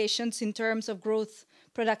implications in terms of growth,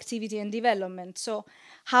 productivity, and development. So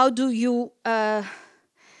how do you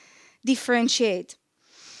differentiate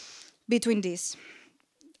between these?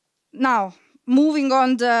 Now, moving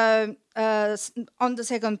on the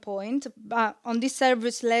second point, on this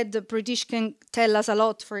service-led, the British can tell us a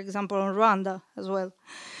lot, for example, on Rwanda as well.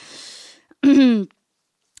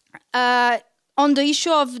 On the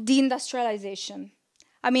issue of deindustrialization,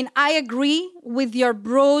 I mean, I agree with your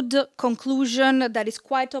broad conclusion that is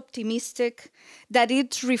quite optimistic, that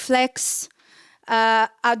it reflects a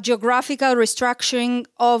geographical restructuring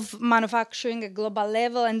of manufacturing at global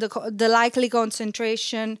level and the likely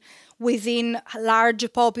concentration within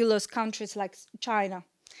large populous countries like China.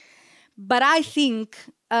 But I think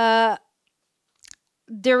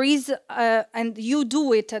there is, and you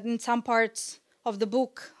do it in some parts of the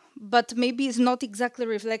book, but maybe it's not exactly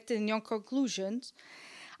reflected in your conclusions.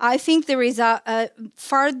 I think there is a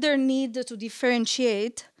further need to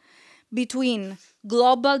differentiate between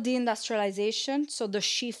global deindustrialization, so the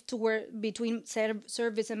shift between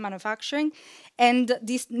service and manufacturing, and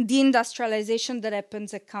this deindustrialization that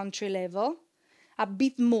happens at country level, a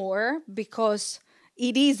bit more, because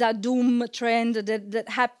it is a doom trend that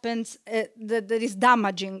happens, that is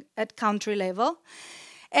damaging at country level,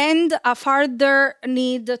 and a further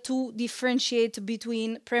need to differentiate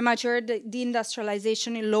between premature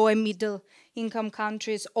deindustrialization in low and middle income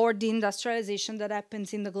countries or deindustrialization that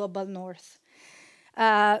happens in the global north.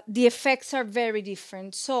 The effects are very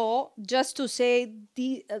different. So just to say,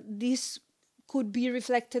 this could be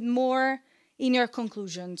reflected more in your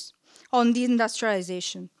conclusions on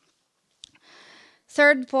deindustrialization.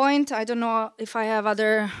 Third point, I don't know if I have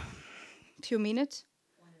other few minutes.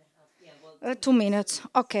 2 minutes,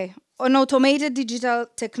 okay. On automated digital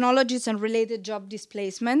technologies and related job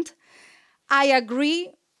displacement, I agree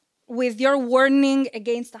with your warning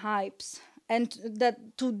against hypes and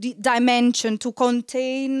that to dimension, to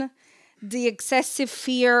contain the excessive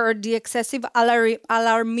fear or the excessive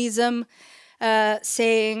alarmism,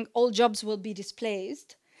 saying all jobs will be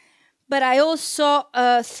displaced. But I also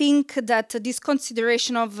think that this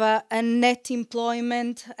consideration of a net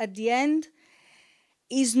employment at the end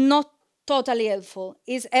is not totally helpful.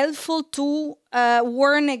 It's helpful to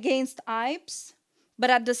warn against hypes, but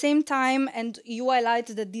at the same time, and you highlight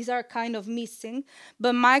that these are kind of missing,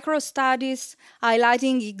 but micro studies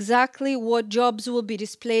highlighting exactly what jobs will be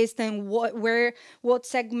displaced and what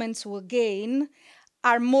segments will gain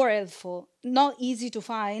are more helpful, not easy to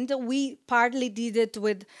find. We partly did it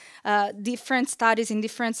with different studies in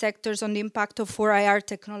different sectors on the impact of 4IR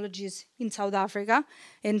technologies in South Africa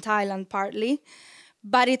and Thailand partly.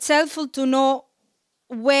 But it's helpful to know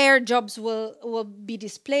where jobs will be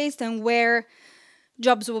displaced and where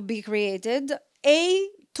jobs will be created.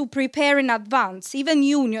 To prepare in advance. Even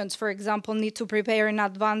unions, for example, need to prepare in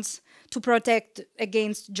advance to protect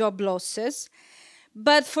against job losses.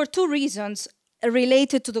 But for two reasons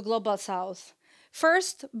related to the Global South.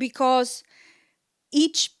 First, because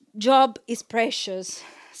each job is precious.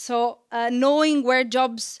 So knowing where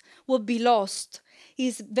jobs will be lost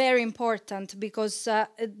is very important because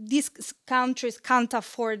these countries can't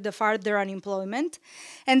afford the further unemployment.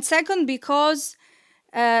 And second, because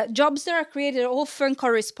jobs that are created often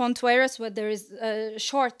correspond to areas where there is a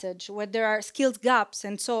shortage, where there are skills gaps.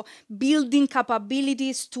 And so building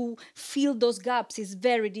capabilities to fill those gaps is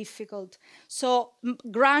very difficult. So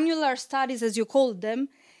granular studies, as you call them,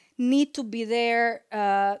 need to be there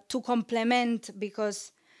to complement,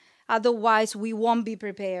 because otherwise we won't be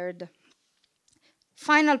prepared.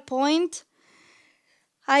 Final point.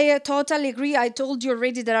 I totally agree. I told you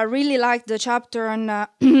already that I really liked the chapter on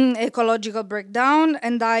ecological breakdown,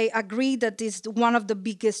 and I agree that is one of the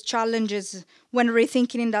biggest challenges when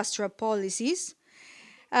rethinking industrial policies.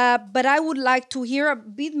 But I would like to hear a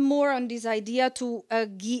bit more on this idea to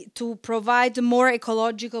provide more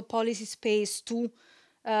ecological policy space to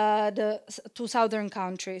southern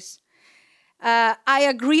countries. I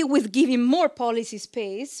agree with giving more policy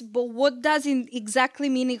space, but what does it exactly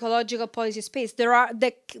mean ecological policy space?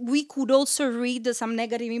 We could also read some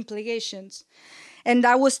negative implications. And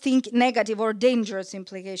I was thinking negative or dangerous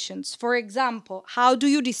implications. For example, how do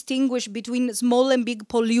you distinguish between small and big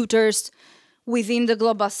polluters within the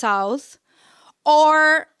Global South?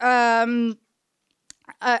 Or how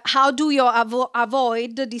do you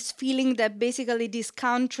avoid this feeling that basically these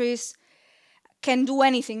countries can do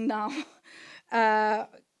anything now?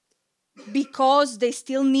 Because they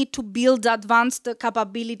still need to build advanced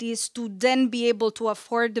capabilities to then be able to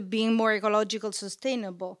afford being more ecological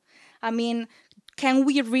sustainable. I mean, can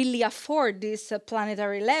we really afford this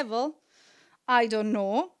planetary level? I don't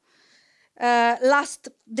know. Last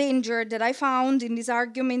danger that I found in this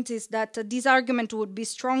argument is that this argument would be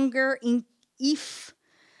stronger if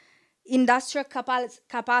industrial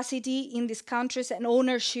capacity in these countries and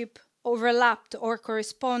ownership overlapped or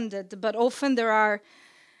corresponded, but often there are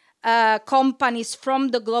companies from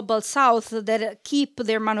the Global South that keep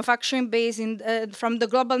their manufacturing base from the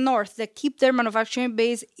Global North that keep their manufacturing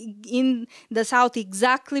base in the South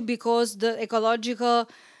exactly because the ecological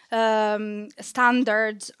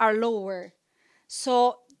standards are lower.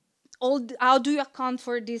 So how do you account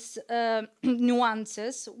for these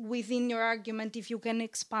nuances within your argument, if you can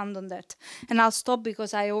expand on that? And I'll stop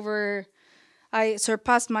because I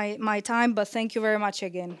surpassed my time, but thank you very much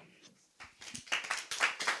again.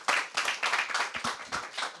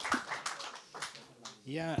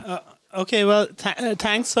 Yeah. Okay. Well,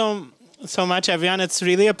 thanks so much, everyone. It's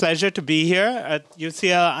really a pleasure to be here at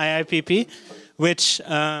UCL IIPP, which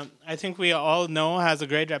I think we all know has a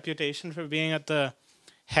great reputation for being at the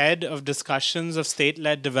head of discussions of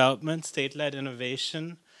state-led development, state-led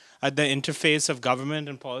innovation, at the interface of government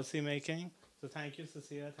and policy making. So thank you,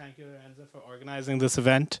 Cecilia. Thank you, Lorenza, for organizing this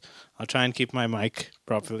event. I'll try and keep my mic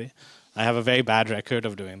properly. I have a very bad record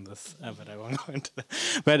of doing this, but I won't go into that.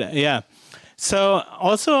 But yeah. So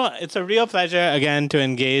also, it's a real pleasure, again, to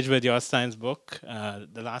engage with Jostein's book.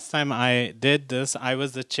 The last time I did this, I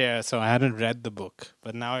was the chair, so I hadn't read the book.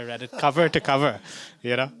 But now I read it cover to cover,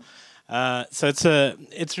 you know? So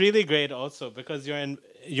it's really great also, because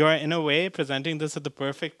you're in a way presenting this at the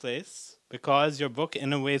perfect place, because your book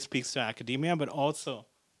in a way speaks to academia, but also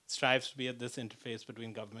strives to be at this interface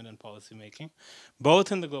between government and policy making,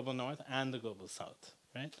 both in the Global North and the Global South,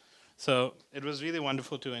 right? So it was really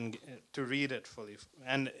wonderful to read it fully.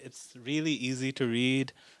 And it's really easy to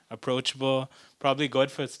read, approachable, probably good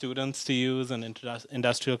for students to use in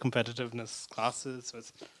industrial competitiveness classes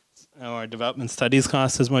or development studies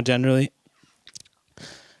classes more generally.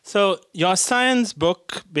 So Jostein's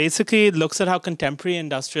book basically looks at how contemporary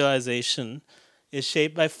industrialization is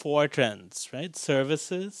shaped by 4 trends, right?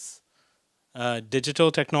 Services,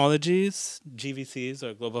 digital technologies, GVCs,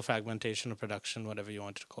 or global fragmentation of production, whatever you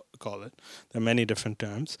want to call it. There are many different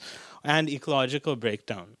terms. And ecological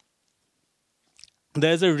breakdown.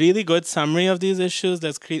 There's a really good summary of these issues.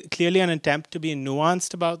 There's clearly an attempt to be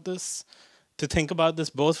nuanced about this, to think about this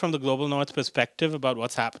both from the Global North perspective about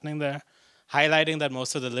what's happening there, highlighting that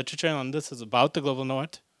most of the literature on this is about the Global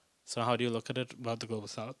North. So how do you look at it about the Global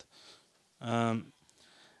South? And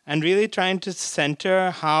and really trying to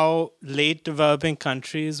center how late developing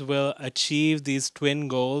countries will achieve these twin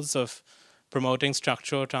goals of promoting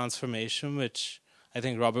structural transformation, which I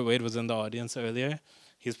think Robert Wade was in the audience earlier.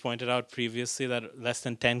 He's pointed out previously that less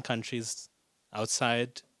than 10 countries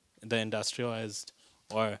outside the industrialized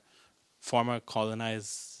or former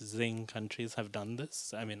colonizing countries have done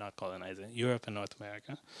this. I mean, not colonizing, Europe and North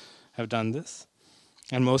America have done this.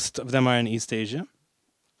 And most of them are in East Asia.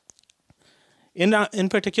 In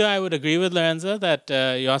particular, I would agree with Lorenzo that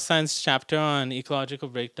Jostein's chapter on ecological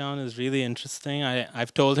breakdown is really interesting.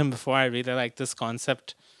 I've told him before I really like this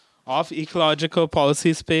concept of ecological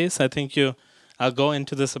policy space. I think I'll go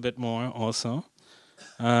into this a bit more also,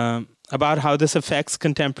 about how this affects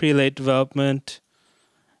contemporary late development.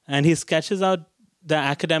 And he sketches out the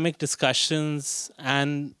academic discussions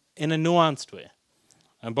and in a nuanced way,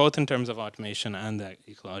 both in terms of automation and the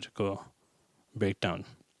ecological breakdown.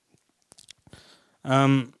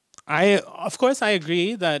 Of course, I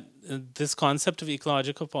agree that this concept of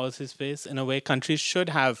ecological policy space, in a way, countries should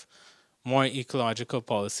have more ecological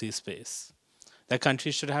policy space. That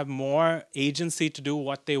countries should have more agency to do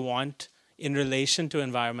what they want in relation to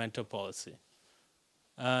environmental policy.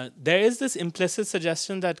 There is this implicit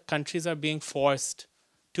suggestion that countries are being forced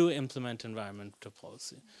to implement environmental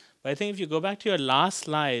policy. But I think if you go back to your last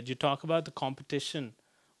slide, you talk about the competition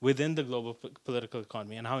within the global political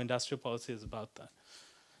economy and how industrial policy is about that.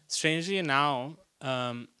 Strangely now,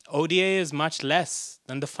 ODA is much less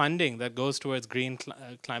than the funding that goes towards green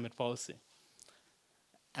climate policy.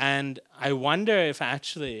 And I wonder if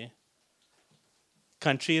actually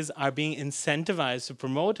countries are being incentivized to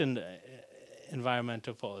promote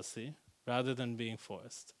environmental policy rather than being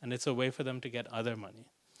forced. And it's a way for them to get other money.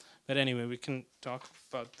 But anyway, we can talk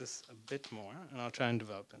about this a bit more, and I'll try and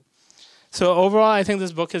develop it. So overall, I think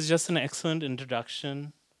this book is just an excellent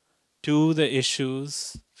introduction to the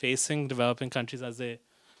issues facing developing countries as they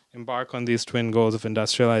embark on these twin goals of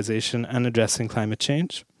industrialization and addressing climate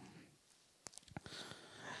change.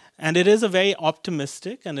 And it is a very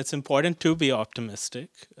optimistic, and it's important to be optimistic,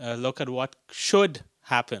 look at what should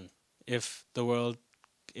happen if the world,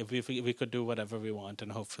 if we could do whatever we want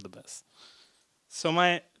and hope for the best. So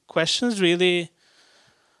my questions really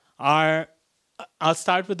are, I'll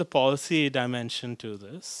start with the policy dimension to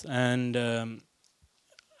this. And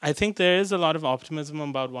I think there is a lot of optimism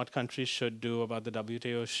about what countries should do, about the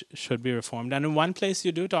WTO should be reformed. And in one place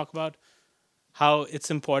you do talk about how it's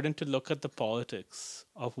important to look at the politics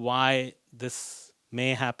of why this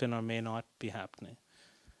may happen or may not be happening.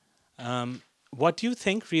 What do you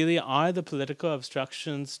think really are the political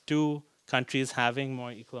obstructions to countries having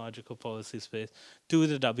more ecological policy space, to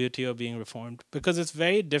the WTO being reformed? Because it's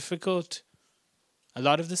very difficult. A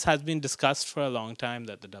lot of this has been discussed for a long time,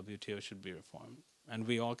 that the WTO should be reformed. And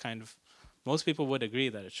we all kind of, most people would agree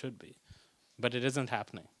that it should be. But it isn't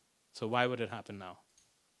happening. So why would it happen now?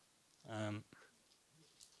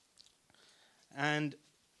 And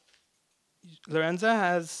Lorenzo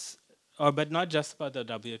has, but not just about the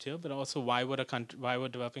WTO, but also why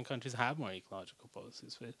would developing countries have more ecological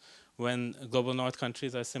policies when global North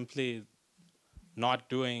countries are simply not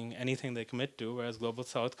doing anything they commit to, whereas global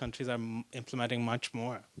South countries are implementing much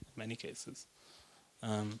more in many cases.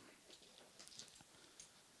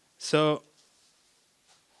 So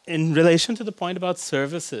in relation to the point about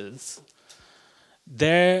services,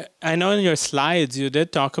 I know in your slides you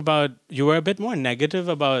did talk about, you were a bit more negative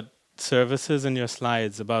about services in your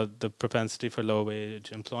slides, about the propensity for low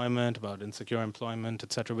wage employment, about insecure employment,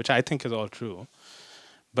 etc., which I think is all true.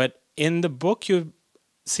 But in the book you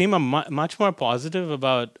seem much more positive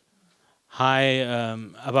about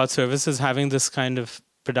about services having this kind of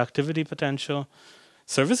productivity potential.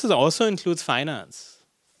 Services also includes finance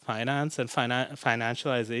and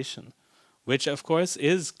financialization, which of course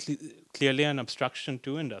is clearly an obstruction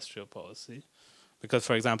to industrial policy. Because,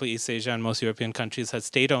 for example, East Asia and most European countries had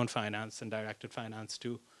state-owned finance and directed finance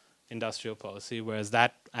to industrial policy, whereas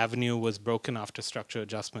that avenue was broken after structural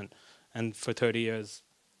adjustment. And for 30 years,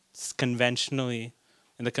 conventionally,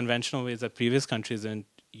 in the conventional ways that previous countries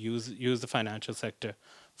use the financial sector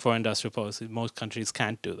for industrial policy, most countries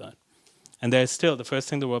can't do that. And there's still, the first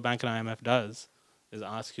thing the World Bank and IMF does is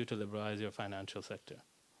ask you to liberalize your financial sector,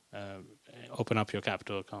 open up your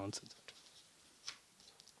capital accounts,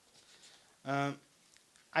 etc.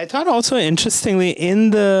 I thought also interestingly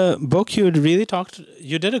in the book you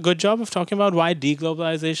did a good job of talking about why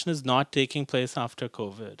deglobalization is not taking place after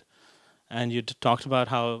COVID. And you talked about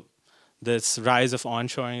how this rise of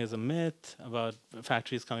onshoring is a myth, about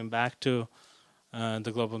factories coming back to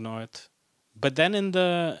the global north. But then in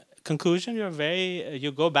the conclusion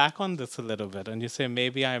you go back on this a little bit and you say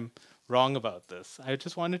maybe I'm wrong about this. I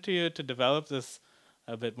just wanted you to develop this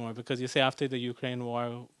a bit more, because you say after the Ukraine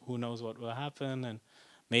war, who knows what will happen, and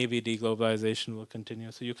maybe deglobalization will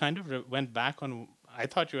continue. So you kind of went back on, I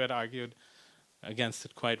thought you had argued against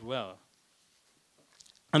it quite well.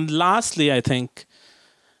 And lastly, I think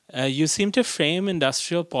you seem to frame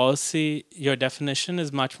industrial policy, your definition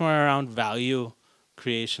is much more around value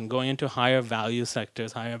creation, going into higher value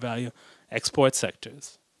sectors, higher value export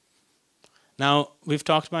sectors. Now, we've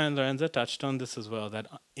talked about, and Lorenza touched on this as well, that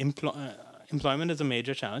employment is a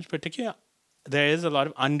major challenge. Particularly, there is a lot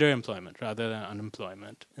of underemployment rather than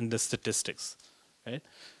unemployment in the statistics, right?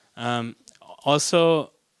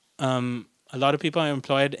 Also, a lot of people are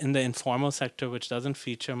employed in the informal sector, which doesn't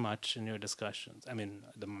feature much in your discussions. I mean,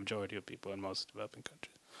 the majority of people in most developing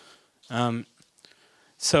countries.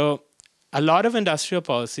 So a lot of industrial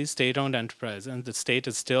policy, state-owned enterprise, and the state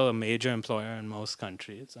is still a major employer in most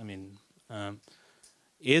countries, I mean,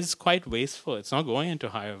 is quite wasteful. It's not going into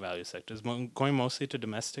higher value sectors, going mostly to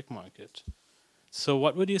domestic market. So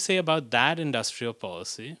what would you say about that industrial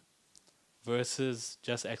policy versus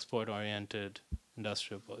just export-oriented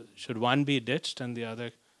industrial policy? Should one be ditched and the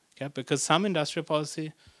other kept? Because some industrial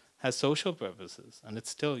policy has social purposes, and it's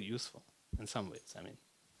still useful in some ways. I mean,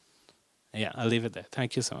 yeah, I'll leave it there.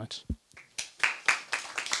 Thank you so much.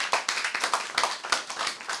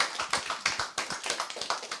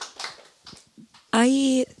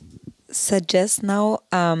 I suggest now,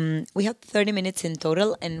 we have 30 minutes in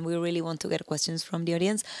total, and we really want to get questions from the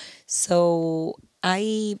audience. So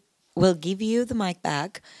I will give you the mic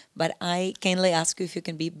back, but I kindly ask you if you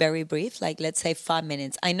can be very brief, like let's say 5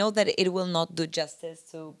 minutes. I know that it will not do justice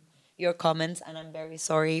to your comments, and I'm very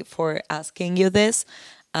sorry for asking you this,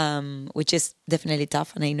 which is definitely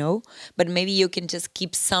tough, and I know. But maybe you can just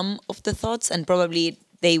keep some of the thoughts, and probably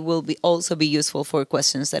they will also be useful for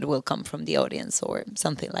questions that will come from the audience or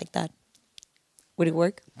something like that. Would it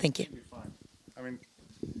work? Thank you. Fine. I mean,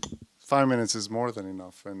 5 minutes is more than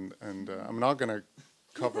enough, and I'm not going to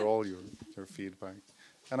cover all your feedback.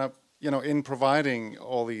 And in providing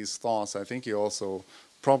all these thoughts, I think you also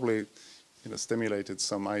probably stimulated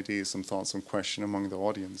some ideas, some thoughts, some question among the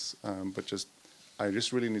audience. But I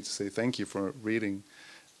just really need to say thank you for reading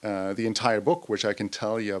the entire book, which I can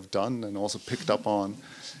tell you have done and also picked up on.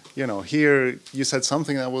 Here you said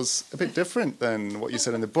something that was a bit different than what you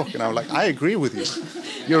said in the book, and I'm like, I agree with you.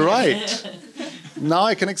 You're right. Now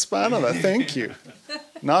I can expand on that. Thank you.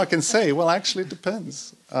 Now I can say, well, actually, it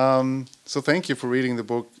depends. So thank you for reading the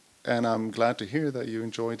book, and I'm glad to hear that you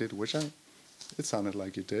enjoyed it, which it sounded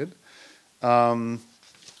like you did.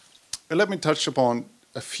 Let me touch upon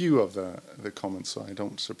a few of the comments so I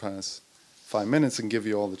don't surpass 5 minutes and give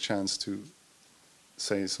you all the chance to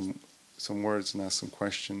say some words and ask some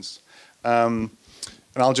questions. And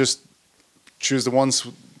I'll just choose the ones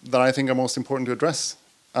that I think are most important to address.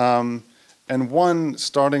 And one,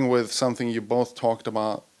 starting with something you both talked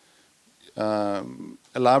about,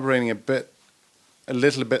 elaborating a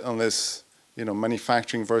little bit on this,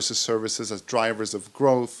 manufacturing versus services as drivers of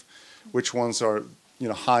growth, which ones are,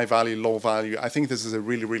 high value, low value. I think this is a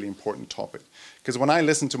really, really important topic. Because when I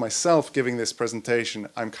listen to myself giving this presentation,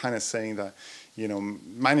 I'm kind of saying that,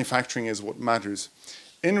 manufacturing is what matters.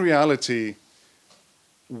 In reality,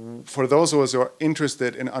 for those of us who are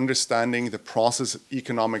interested in understanding the process of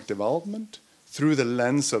economic development through the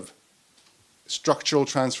lens of structural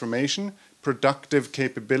transformation, productive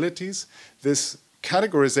capabilities, this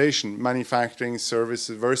categorization, manufacturing,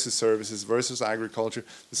 services versus agriculture,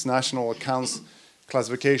 this national accounts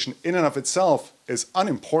classification in and of itself is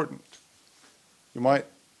unimportant. You might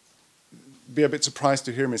be a bit surprised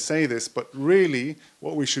to hear me say this, but really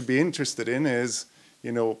what we should be interested in is,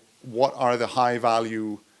 what are the high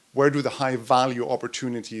value, where do the high value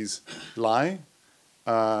opportunities lie?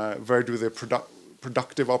 Where do the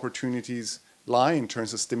productive opportunities lie in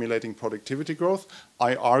terms of stimulating productivity growth?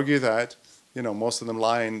 I argue that, most of them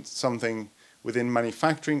lie in something within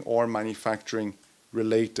manufacturing or manufacturing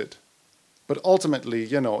related. But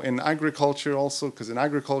ultimately, in agriculture also, because in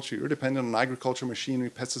agriculture, you're dependent on agriculture machinery,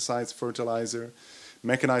 pesticides, fertilizer,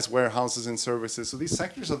 mechanized warehouses and services. So these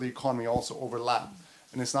sectors of the economy also overlap.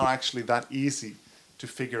 And it's not actually that easy to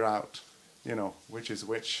figure out, which is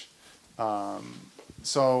which.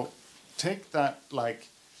 So take that, like,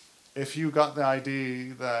 if you got the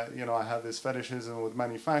idea that, I have this fetishism with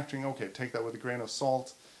manufacturing, okay, take that with a grain of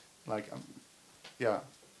salt. Like,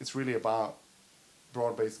 it's really about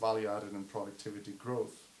broad-based value added and productivity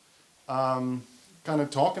growth. Kind of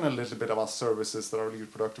talking a little bit about services that are really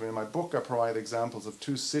productive. In my book, I provide examples of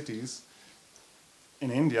 2 cities in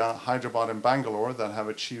India, Hyderabad and Bangalore, that have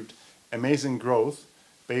achieved amazing growth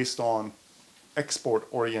based on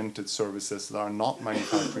export-oriented services that are not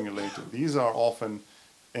manufacturing related. These are often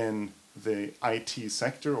in the IT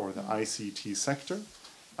sector or the ICT sector.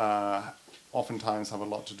 Oftentimes have a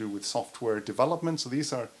lot to do with software development. So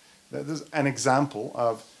this is an example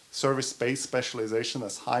of service-based specialization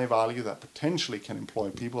that's high value, that potentially can employ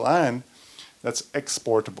people, and that's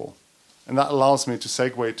exportable. And that allows me to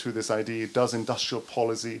segue to this idea: does industrial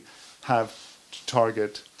policy have to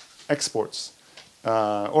target exports?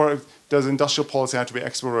 Or does industrial policy have to be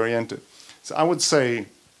export-oriented? So I would say,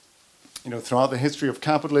 throughout the history of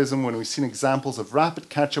capitalism, when we've seen examples of rapid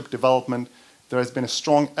catch-up development, there has been a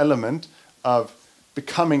strong element of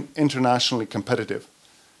becoming internationally competitive,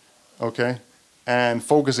 okay, and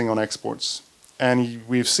focusing on exports. And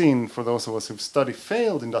we've seen, for those of us who've studied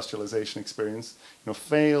failed industrialization experience,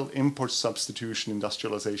 failed import substitution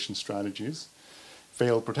industrialization strategies,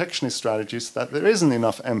 failed protectionist strategies, that there isn't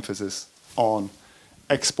enough emphasis on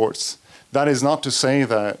exports. That is not to say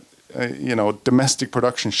that domestic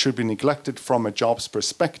production should be neglected from a jobs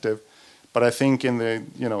perspective, but I think in the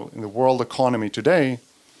in the world economy today,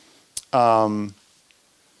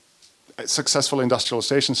 successful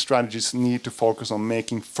industrialization strategies need to focus on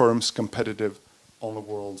making firms competitive on the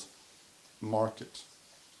world market.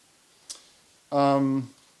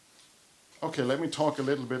 Okay, let me talk a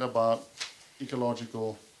little bit about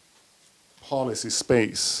ecological policy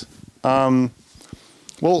space.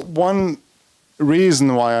 Well, one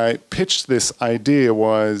reason why I pitched this idea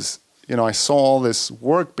was, I saw all this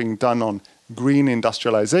work being done on green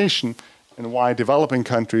industrialization and why developing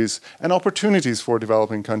countries and opportunities for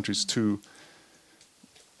developing countries to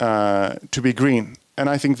be green. And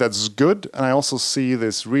I think that's good. And I also see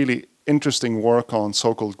this really interesting work on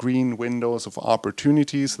so-called green windows of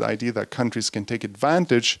opportunities, the idea that countries can take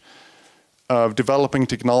advantage of developing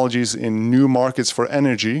technologies in new markets for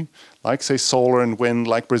energy, like, say, solar and wind,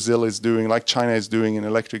 like Brazil is doing, like China is doing in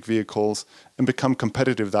electric vehicles, and become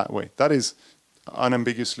competitive that way. That is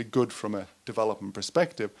unambiguously good from a development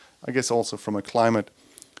perspective, I guess also from a climate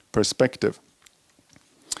perspective.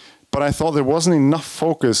 But I thought there wasn't enough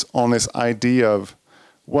focus on this idea of,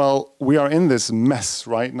 well, we are in this mess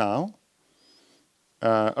right now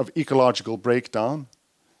of ecological breakdown.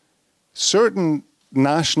 Certain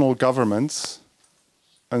national governments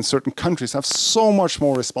and certain countries have so much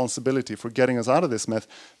more responsibility for getting us out of this mess,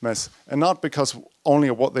 and not because only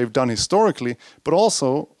of what they've done historically, but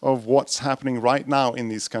also of what's happening right now in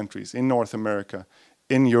these countries, in North America,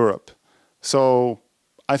 in Europe. So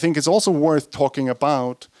I think it's also worth talking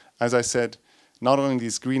about, as I said, not only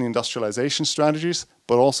these green industrialization strategies,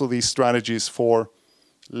 but also these strategies for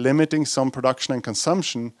limiting some production and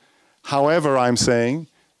consumption. However, I'm saying,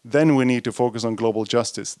 then we need to focus on global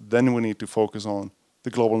justice. Then we need to focus on the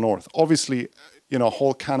global north. Obviously, a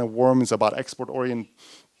whole can of worms about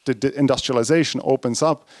export-oriented industrialization opens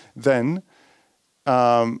up then,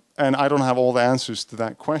 and I don't have all the answers to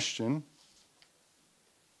that question.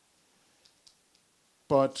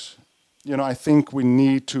 But, I think we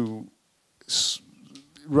need to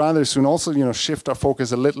rather soon also, shift our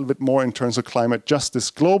focus a little bit more in terms of climate justice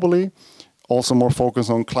globally, also more focus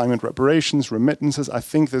on climate reparations, remittances. I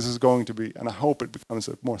think this is going to be, and I hope it becomes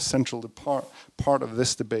a more central part of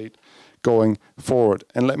this debate going forward.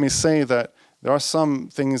 And let me say that there are some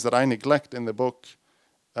things that I neglect in the book,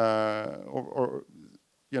 or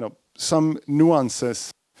some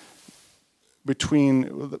nuances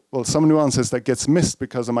between, well, some nuances that gets missed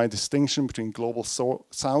because of my distinction between global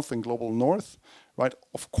south and global north, right?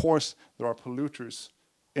 Of course, there are polluters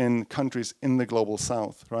in countries in the global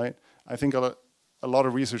south, right? I think a lot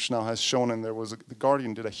of research now has shown, and The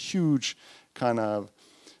Guardian did a huge kind of,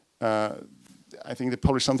 I think they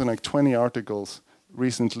published something like 20 articles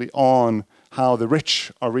recently on how the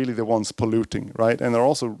rich are really the ones polluting, right? And there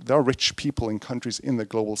are rich people in countries in the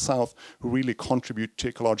global south who really contribute to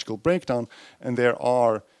ecological breakdown, and there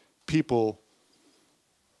are people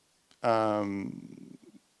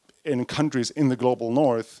in countries in the global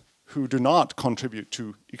north who do not contribute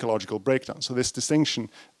to ecological breakdown. So this distinction,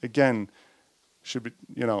 again, should be,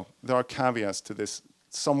 there are caveats to this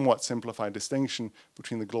somewhat simplified distinction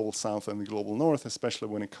between the global south and the global north, especially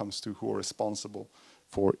when it comes to who are responsible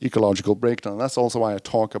for ecological breakdown. That's also why I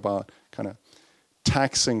talk about kind of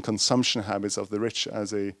taxing consumption habits of the rich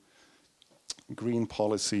as a green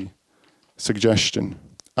policy suggestion.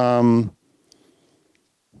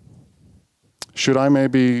 Should I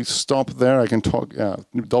maybe stop there? I can talk,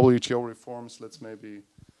 WTO reforms, let's maybe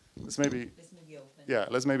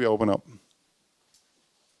open up.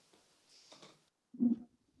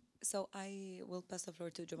 So I will pass the floor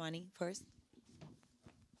to Giovanni first.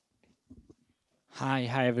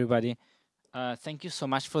 Hi everybody. Thank you so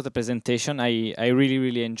much for the presentation. I really,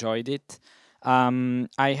 really enjoyed it.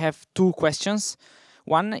 I have two questions.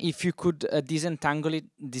 One, if you could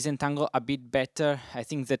disentangle a bit better, I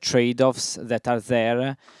think the trade-offs that are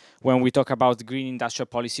there when we talk about Green Industrial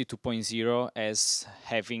Policy 2.0 as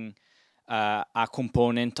having a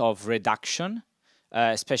component of reduction,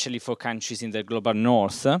 especially for countries in the global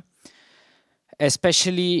north.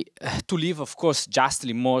 Especially to leave, of course,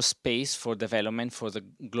 justly more space for development for the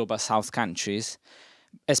global south countries,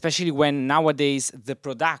 especially when nowadays the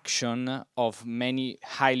production of many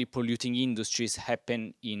highly polluting industries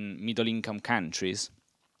happen in middle-income countries.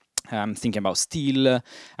 I'm thinking about steel,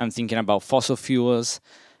 I'm thinking about fossil fuels,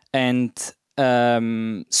 and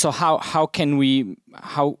so how can we,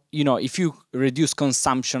 if you reduce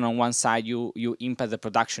consumption on one side, you impact the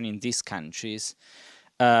production in these countries.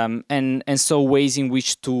 And so ways in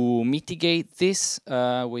which to mitigate this,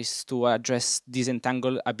 ways to address,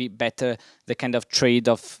 disentangle a bit better the kind of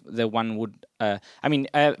trade-off that one would,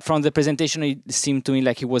 from the presentation it seemed to me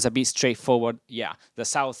like it was a bit straightforward. Yeah, the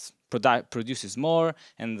South produces more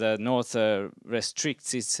and the North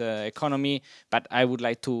restricts its economy, but I would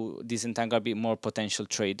like to disentangle a bit more potential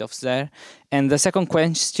trade-offs there. And the second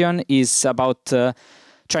question is about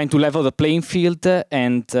trying to level the playing field,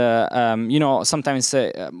 and sometimes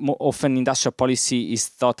more often industrial policy is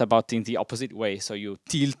thought about in the opposite way. So you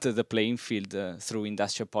tilt the playing field through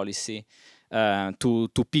industrial policy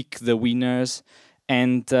to pick the winners.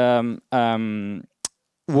 And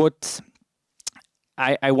what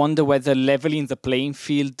I wonder whether leveling the playing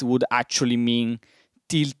field would actually mean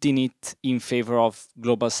tilting it in favor of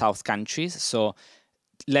global South countries. So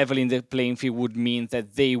leveling the playing field would mean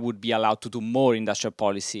that they would be allowed to do more industrial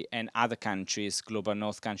policy, and other countries, global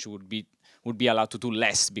North countries, would be allowed to do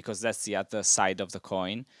less, because that's the other side of the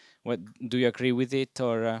coin. Do you agree with it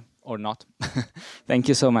or not? Thank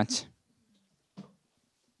you so much.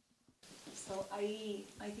 So I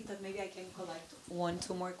think that maybe I can collect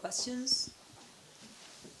 1-2 more questions.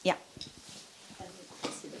 Yeah.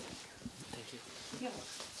 Thank you. Yeah.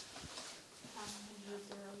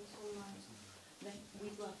 Then we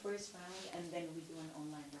do a first round and then we do an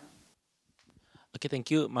online round. Okay, thank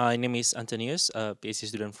you. My name is Antonius, a PhD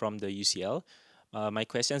student from the UCL. My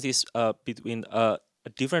question is between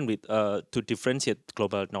different with to differentiate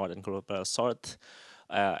global North and global South,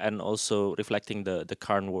 and also reflecting the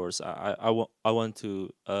current wars. I want to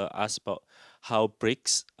ask about how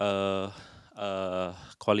BRICS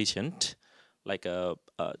coalition, like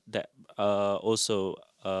that also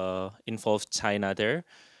involve China there,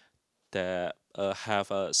 that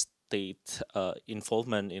have a state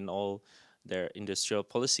involvement in all their industrial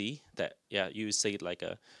policy, that you say like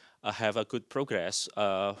have a good progress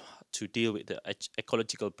to deal with the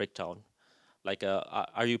ecological breakdown. Like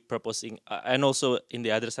are you proposing, and also in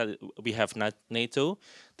the other side we have NATO,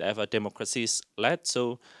 they have a democracies led.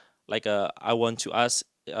 So like I want to ask,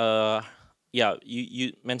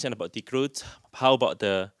 you mentioned about the growth. How about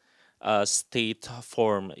the state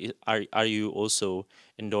form? Are you also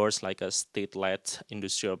endorse like a state-led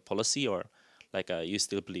industrial policy, or like you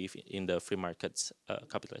still believe in the free markets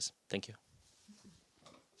capitalism? Thank you.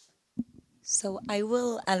 So I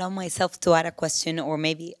will allow myself to add a question, or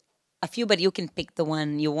maybe a few, but you can pick the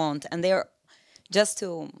one you want, and they're just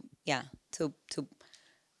to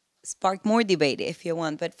spark more debate if you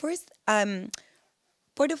want. But first,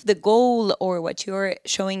 part of the goal, or what you're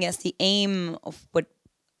showing as the aim of what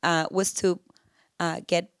was to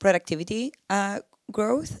get productivity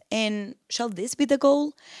growth, and shall this be the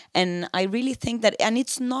goal? And I really think that, and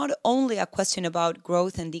it's not only a question about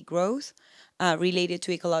growth and degrowth related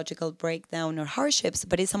to ecological breakdown or hardships,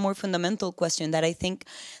 but it's a more fundamental question that I think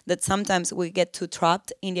that sometimes we get too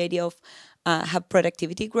trapped in the idea of have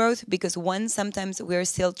productivity growth, because sometimes we're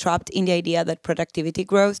still trapped in the idea that productivity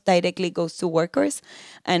growth directly goes to workers,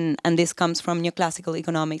 and this comes from neoclassical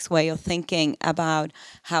economics way of thinking about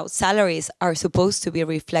how salaries are supposed to be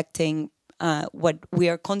reflecting what we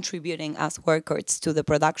are contributing as workers to the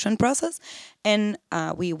production process, and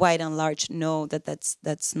we wide and large know that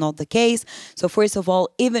that's not the case. So first of all,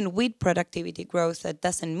 even with productivity growth, that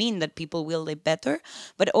doesn't mean that people will live better,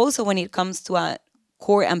 but also when it comes to a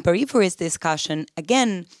core and peripheries discussion,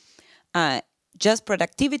 again, just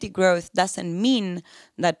productivity growth doesn't mean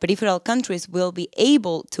that peripheral countries will be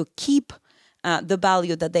able to keep the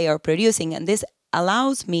value that they are producing. And this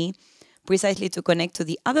allows me precisely to connect to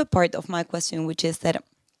the other part of my question, which is that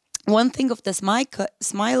one thing of the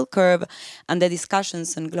smile curve and the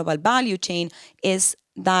discussions on global value chain is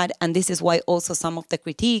that, and this is why also some of the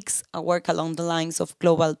critiques work along the lines of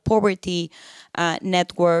global poverty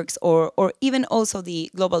networks, or even also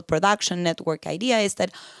the global production network idea, is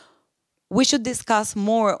that we should discuss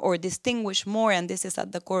more or distinguish more, and this is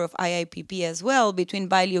at the core of IIPP as well, between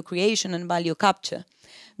value creation and value capture.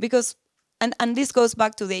 Because, and this goes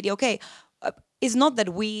back to the idea, okay, it's not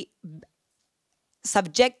that we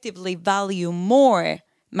subjectively value more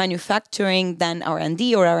manufacturing than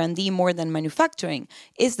R&D or R&D more than manufacturing.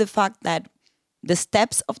 It's the fact that the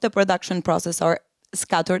steps of the production process are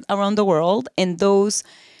scattered around the world, and those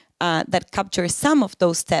that capture some of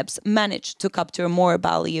those steps manage to capture more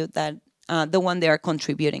value than the one they are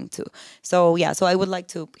contributing to. So yeah, so I would like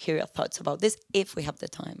to hear your thoughts about this if we have the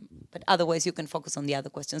time. But otherwise, you can focus on the other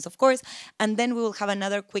questions, of course. And then we will have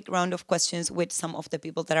another quick round of questions with some of the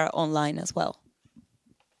people that are online as well.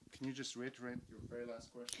 Can you just reiterate your very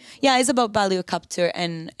last question? Yeah, it's about value capture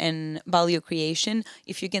and value creation.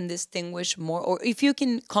 If you can distinguish more, or if you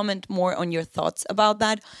can comment more on your thoughts about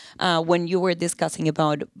that. When you were discussing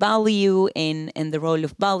about value and the role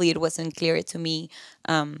of value, it wasn't clear to me,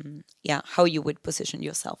 how you would position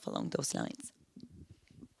yourself along those lines.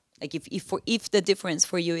 Like if the difference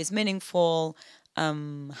for you is meaningful,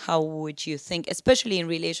 how would you think, especially in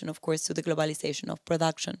relation, of course, to the globalization of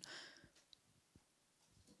production?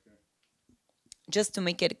 Just to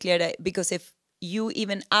make it clear that, because if you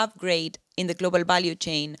even upgrade in the global value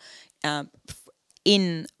chain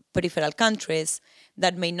in peripheral countries,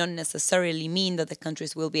 that may not necessarily mean that the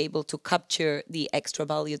countries will be able to capture the extra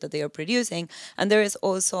value that they are producing. And there is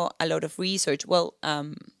also a lot of research. Well,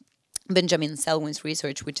 Benjamin Selwyn's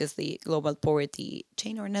research, which is the global poverty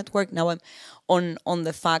chain or network, now on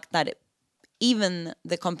the fact that even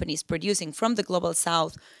the companies producing from the global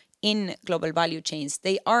south in global value chains,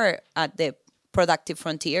 they are at the productive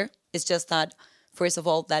frontier. It's just that, first of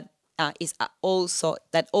all, that also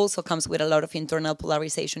comes with a lot of internal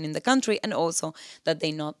polarization in the country, and also that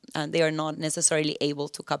they are not necessarily able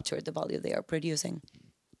to capture the value they are producing.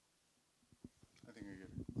 I think I get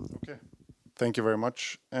it. Okay, thank you very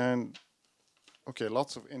much. And okay,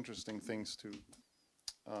 lots of interesting things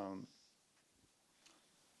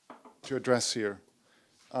to address here.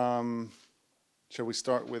 Shall we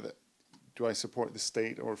start with it? Do I support the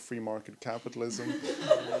state or free market capitalism?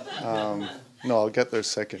 No, I'll get there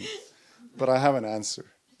second. But I have an answer.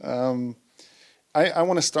 I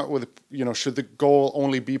want to start with, should the goal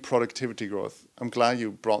only be productivity growth? I'm glad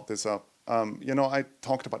you brought this up. I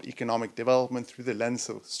talked about economic development through the lens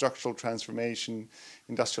of structural transformation,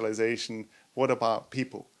 industrialization. What about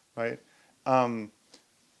people, right?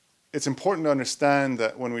 It's important to understand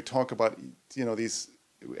that when we talk about, these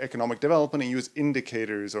economic development and use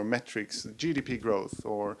indicators or metrics, GDP growth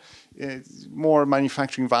or more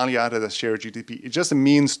manufacturing value added as share of GDP, it's just a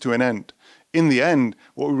means to an end. In the end,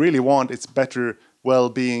 what we really want is better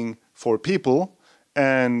well-being for people.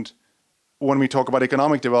 And when we talk about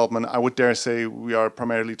economic development, I would dare say we are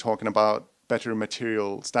primarily talking about better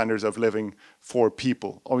material standards of living for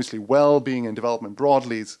people. Obviously, well-being and development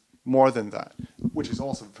broadly is more than that, which is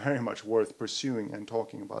also very much worth pursuing and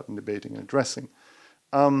talking about and debating and addressing.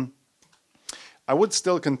 I would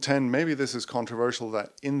still contend, maybe this is controversial,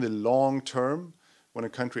 that in the long term, when a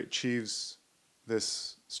country achieves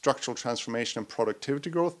this structural transformation and productivity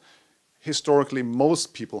growth, historically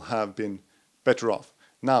most people have been better off.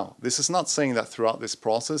 Now, this is not saying that throughout this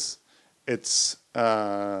process, it's,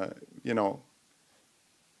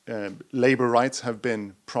 labor rights have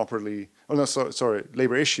been properly,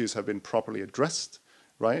 labor issues have been properly addressed,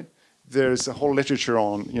 right? There's a whole literature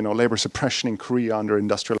on, labor suppression in Korea under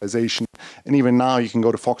industrialization. And even now you can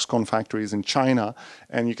go to Foxconn factories in China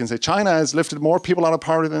and you can say China has lifted more people out of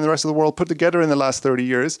poverty than the rest of the world put together in the last 30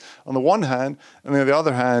 years on the one hand. And on the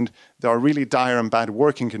other hand, there are really dire and bad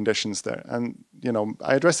working conditions there. And,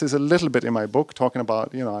 I address this a little bit in my book, talking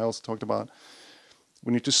about, I also talked about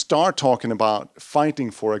we need to start talking about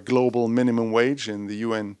fighting for a global minimum wage in the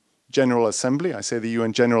UN General Assembly. I say the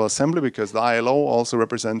UN General Assembly because the ILO also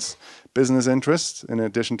represents business interests in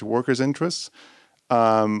addition to workers' interests.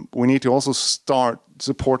 We need to also start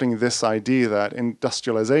supporting this idea that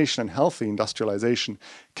industrialization and healthy industrialization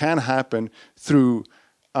can happen through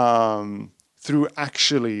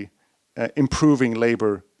actually improving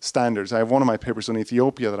labor standards. I have one of my papers on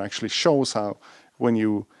Ethiopia that actually shows how when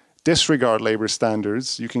you disregard labor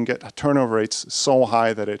standards, you can get turnover rates so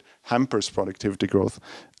high that it hampers productivity growth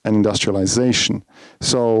and industrialization.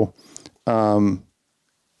 So, on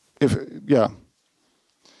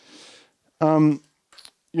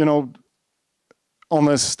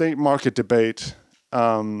the state market debate,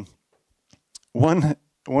 one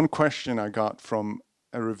question I got from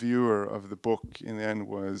a reviewer of the book in the end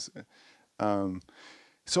was,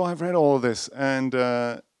 so I've read all of this and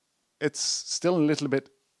it's still a little bit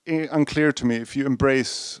unclear to me if you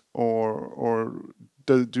embrace or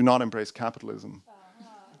do not embrace capitalism.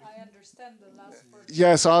 I understand the last part.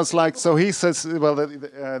 Yes, I was like, so he says, well,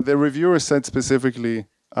 the reviewer said specifically,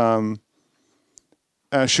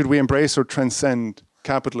 should we embrace or transcend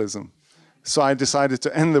capitalism? So I decided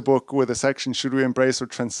to end the book with a section, should we embrace or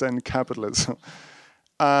transcend capitalism?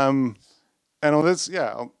 And on this,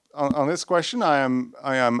 yeah, on this question, I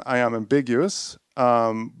am ambiguous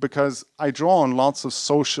because I draw on lots of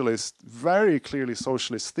socialist, very clearly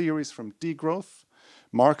socialist theories from degrowth.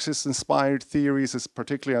 Marxist-inspired theories,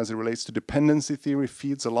 particularly as it relates to dependency theory,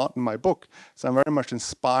 feeds a lot in my book. So I'm very much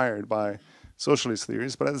inspired by socialist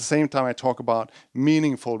theories, but at the same time I talk about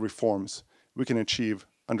meaningful reforms we can achieve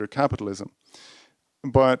under capitalism.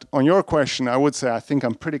 But on your question, I would say I think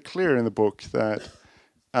I'm pretty clear in the book that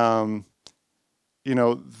you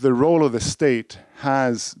know, the role of the state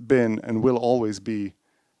has been and will always be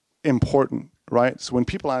important, right? So when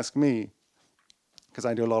people ask me, because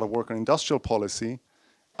I do a lot of work on industrial policy,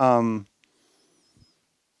 you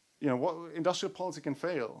know, what industrial policy can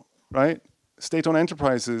fail, right? State-owned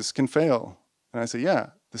enterprises can fail. And I say,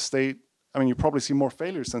 yeah, the state, I mean, you probably see more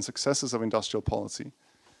failures than successes of industrial policy.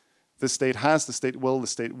 The state has, the state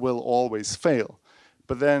will always fail.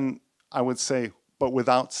 But then I would say, but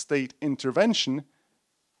without state intervention,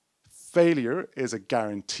 failure is a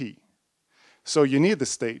guarantee. So you need the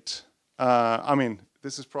state. I mean,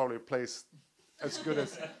 this is probably a place as good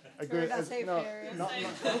as a good as no,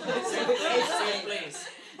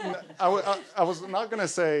 I was not going to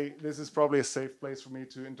say this is probably a safe place for me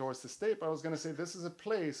to endorse the state, but I was going to say this is a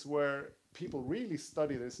place where people really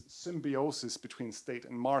study this symbiosis between state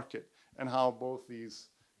and market and how both these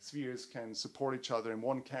spheres can support each other and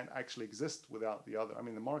one can't actually exist without the other. I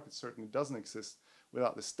mean, the market certainly doesn't exist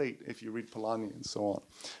without the state if you read Polanyi and so on.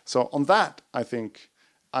 So on that, I think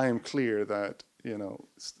I am clear that, you know,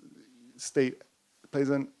 state plays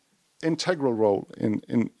an integral role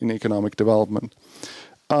in economic development.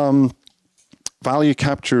 Value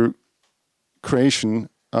capture creation,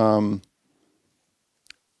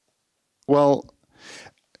 well,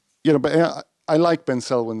 you know, but I like Ben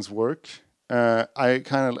Selwyn's work. I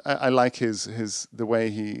like the way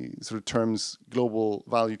he sort of terms global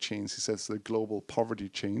value chains. He says the global poverty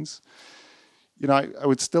chains. You know, I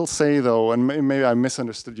would still say though, and maybe I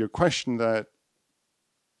misunderstood your question, that,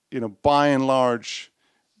 you know, by and large,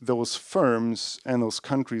 those firms and those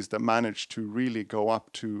countries that manage to really go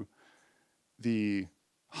up to the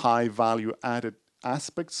high value added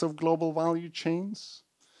aspects of global value chains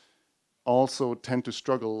also tend to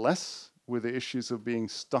struggle less with the issues of being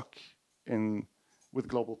stuck with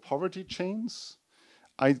global poverty chains.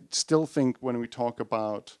 I still think when we talk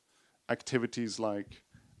about activities like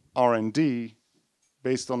R&D,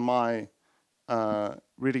 based on my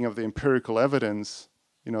reading of the empirical evidence,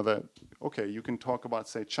 you know, that, okay, you can talk about,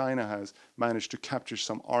 say, China has managed to capture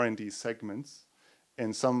some R&D segments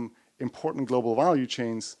in some important global value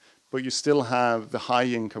chains, but you still have the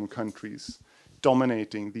high-income countries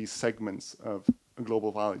dominating these segments of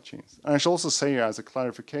global value chains. And I should also say as a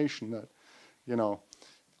clarification that, you know,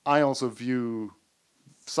 I also view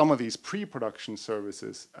some of these pre-production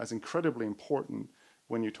services as incredibly important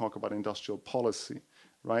when you talk about industrial policy,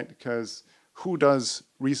 right? Because who does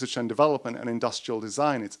research and development and industrial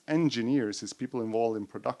design? It's engineers, it's people involved in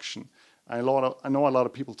production. I know a lot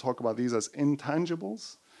of people talk about these as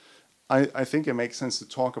intangibles. I think it makes sense to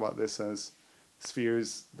talk about this as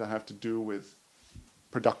spheres that have to do with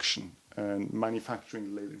production and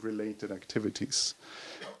manufacturing related activities.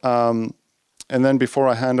 And then before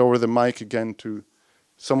I hand over the mic again to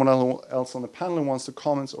someone else on the panel who wants to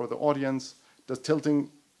comment, or the audience, does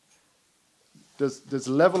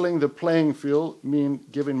leveling the playing field mean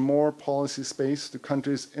giving more policy space to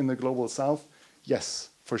countries in the global south? Yes,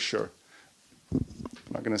 for sure. I'm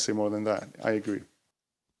not going to say more than that. I agree.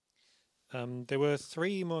 There were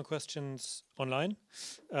 3 more questions online.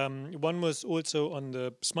 One was also on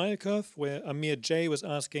the smile curve, where Amir J was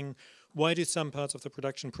asking, why do some parts of the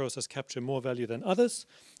production process capture more value than others?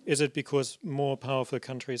 Is it because more powerful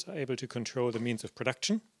countries are able to control the means of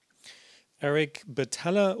production? Eric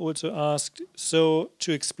Batalla also asked, so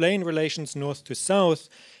to explain relations north to south,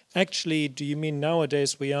 actually, do you mean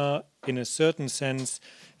nowadays we are, in a certain sense,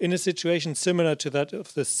 in a situation similar to that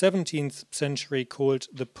of the 17th century called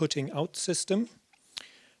the putting out system?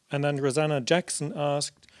 And then Rosanna Jackson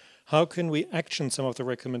asked, how can we action some of the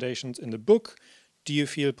recommendations in the book? Do you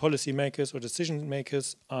feel policymakers or decision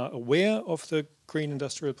makers are aware of the Green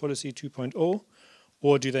Industrial Policy 2.0,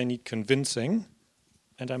 or do they need convincing?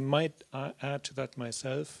 And I might add to that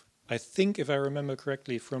myself. I think, if I remember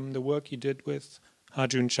correctly, from the work you did with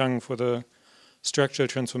Ha-Joon Chang for the structural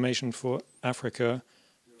transformation for Africa,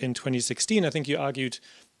 in 2016, I think you argued,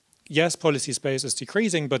 yes, policy space is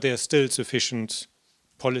decreasing, but there's still sufficient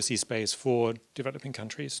policy space for developing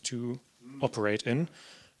countries to operate in.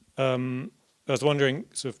 I was wondering,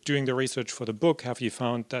 sort of doing the research for the book, have you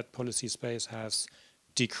found that policy space has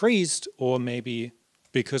decreased, or maybe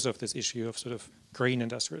because of this issue of sort of green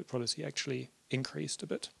industrial policy actually increased a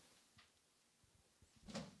bit?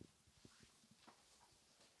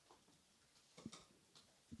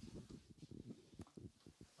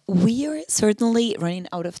 We are certainly running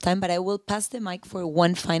out of time, but I will pass the mic for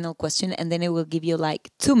one final question, and then I will give you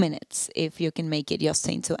like 2 minutes if you can make it,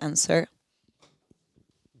 Jostein, to answer.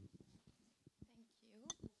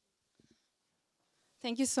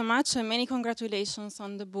 Thank you so much, and many congratulations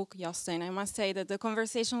on the book, Jostein. I must say that the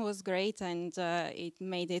conversation was great, and it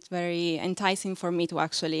made it very enticing for me to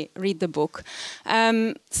actually read the book.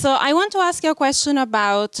 So I want to ask you a question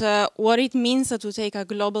about what it means to take a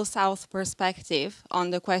global South perspective on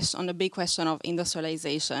the big question of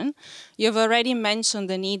industrialization. You've already mentioned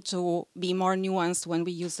the need to be more nuanced when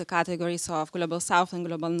we use the categories of global South and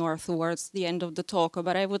global North towards the end of the talk,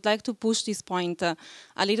 but I would like to push this point a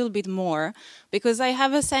little bit more, because I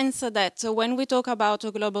have a sense that when we talk about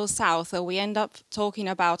a global South, we end up talking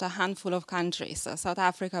about a handful of countries, South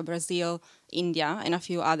Africa, Brazil, India, and a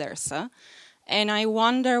few others. And I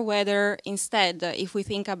wonder whether instead, if we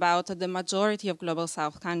think about the majority of global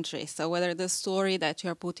South countries, whether the story that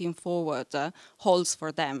you're putting forward holds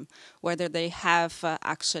for them, whether they have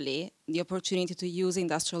actually the opportunity to use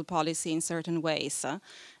industrial policy in certain ways.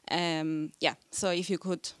 Yeah, so if you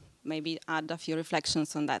could maybe add a few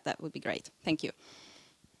reflections on that, that would be great. Thank you.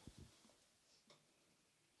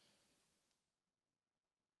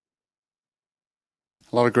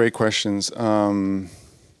 A lot of great questions.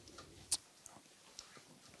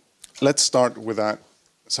 Let's start with that.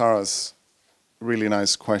 Sarah's really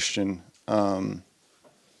nice question. When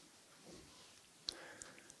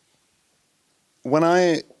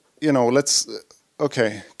I,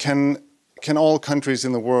 okay, can all countries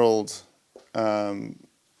in the world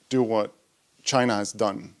do what China has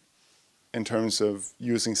done in terms of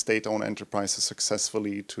using state-owned enterprises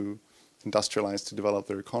successfully to industrialize, to develop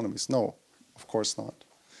their economies? No, of course not.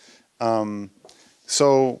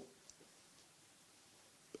 So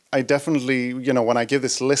I definitely, when I give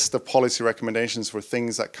this list of policy recommendations for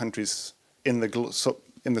things that countries in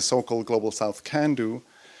the so-called global South can do,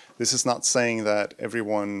 this is not saying that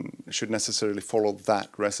everyone should necessarily follow that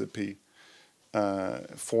recipe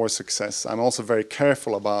for success. I'm also very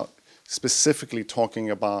careful about specifically talking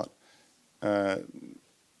about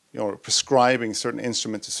prescribing certain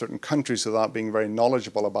instruments to certain countries without being very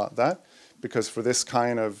knowledgeable about that, because for this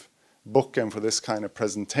kind of book and for this kind of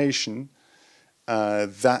presentation,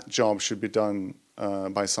 that job should be done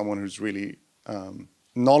by someone who's really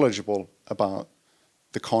knowledgeable about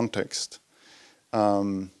the context.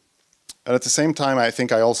 And at the same time, I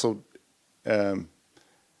think I also,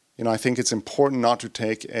 I think it's important not to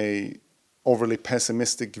take a overly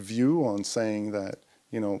pessimistic view on saying that,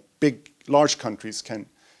 large countries can,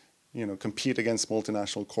 compete against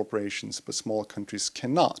multinational corporations, but small countries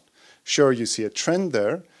cannot. Sure, you see a trend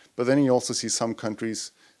there, but then you also see some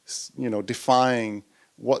countries defying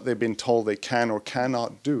what they've been told they can or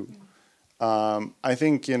cannot do. I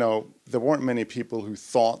think, there weren't many people who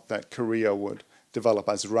thought that Korea would develop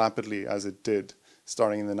as rapidly as it did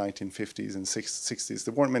starting in the 1950s and 60s.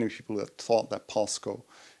 There weren't many people that thought that POSCO,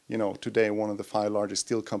 today one of the 5 largest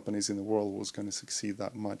steel companies in the world, was going to succeed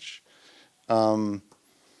that much. I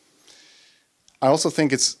also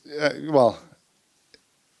think it's,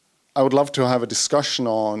 I would love to have a discussion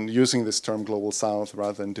on using this term global South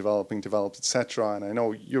rather than developing, developed, etc. And I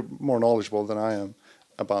know you're more knowledgeable than I am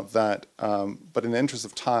about that. But in the interest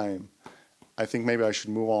of time, I think maybe I should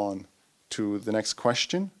move on to the next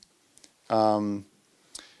question.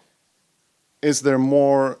 Is there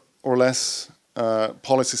more or less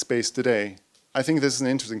policy space today? I think this is an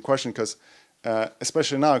interesting question because,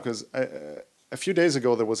 especially now, because a few days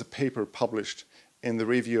ago there was a paper published in the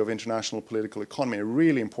Review of International Political Economy, a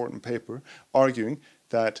really important paper arguing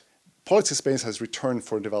that policy space has returned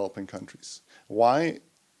for developing countries. Why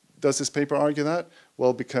does this paper argue that?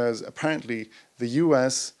 Well, because apparently the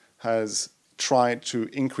US has tried to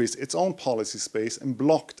increase its own policy space and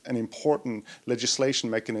blocked an important legislation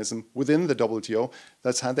mechanism within the WTO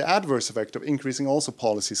that's had the adverse effect of increasing also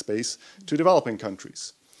policy space to developing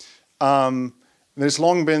countries. There's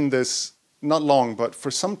long been this, not long, but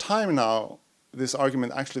for some time now, this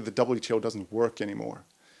argument, actually the WTO doesn't work anymore.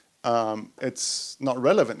 It's not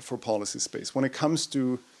relevant for policy space. When it comes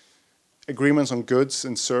to agreements on goods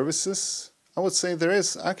and services, I would say there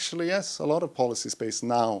is actually, yes, a lot of policy space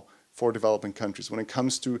now for developing countries. When it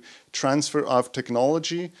comes to transfer of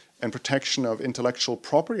technology and protection of intellectual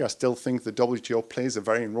property, I still think the WTO plays a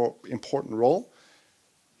very important role.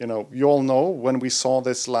 You know, you all know when we saw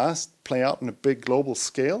this last play out on a big global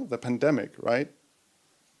scale, the pandemic, right?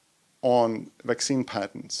 On vaccine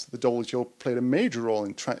patents, the WTO played a major role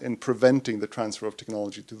in preventing the transfer of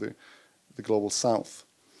technology to the global south.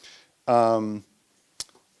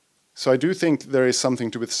 So I do think there is something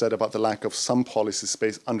to be said about the lack of some policy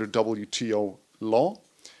space under WTO law,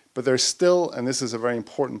 but there's still, and this is a very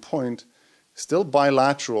important point, still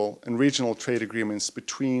bilateral and regional trade agreements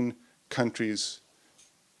between countries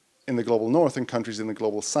in the global north and countries in the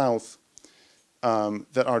global south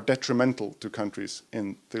that are detrimental to countries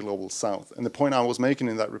in the global south. And the point I was making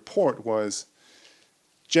in that report was,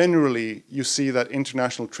 generally, you see that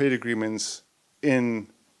international trade agreements in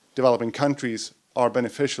developing countries are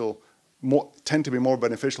beneficial, tend to be more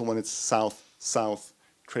beneficial when it's south-south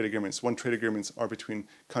trade agreements, when trade agreements are between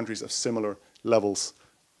countries of similar levels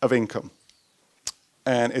of income.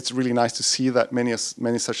 And it's really nice to see that many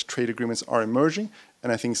such trade agreements are emerging,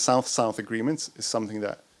 and I think south-south agreements is something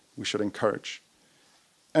that we should encourage.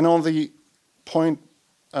 And on the point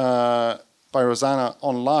by Rosanna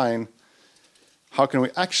online, how can we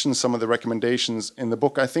action some of the recommendations in the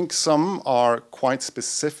book? I think some are quite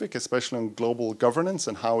specific, especially on global governance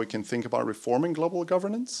and how we can think about reforming global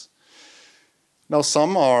governance. Now,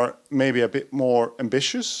 some are maybe a bit more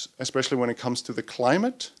ambitious, especially when it comes to the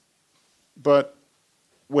climate. But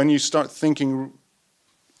when you start thinking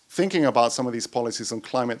about some of these policies on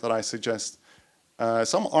climate that I suggest,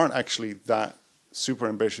 some aren't actually that super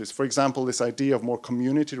ambitious. For example, this idea of more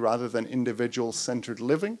community rather than individual-centered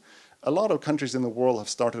living. A lot of countries in the world have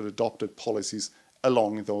started adopted policies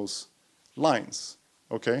along those lines,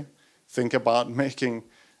 okay? Think about making,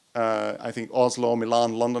 I think Oslo,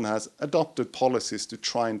 Milan, London has adopted policies to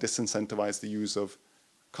try and disincentivize the use of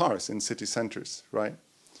cars in city centers, right?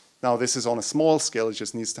 Now, this is on a small scale, it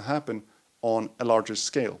just needs to happen on a larger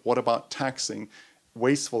scale. What about taxing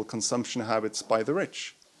wasteful consumption habits by the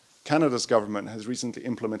rich? Canada's government has recently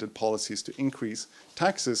implemented policies to increase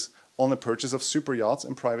taxes on the purchase of super yachts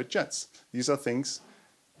and private jets. These are things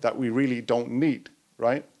that we really don't need,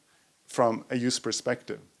 right, from a use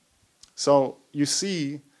perspective. So you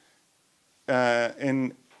see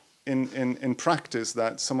in practice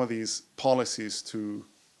that some of these policies to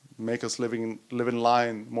make us live in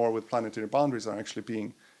line more with planetary boundaries are actually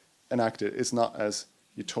being enacted. It's not as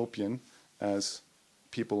utopian as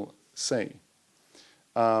people say.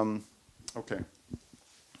 Okay.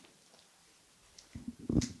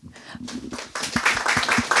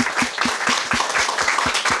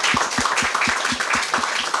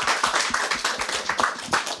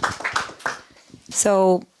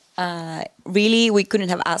 So really, we couldn't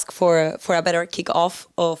have asked for a better kickoff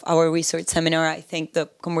of our research seminar. I think the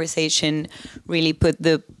conversation really put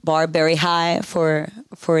the bar very high for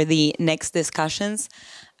the next discussions.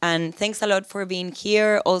 And thanks a lot for being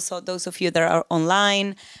here. Also, those of you that are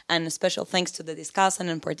online, and a special thanks to the discussant,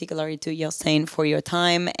 and particularly to Jostein for your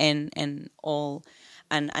time and all.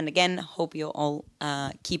 And again, hope you all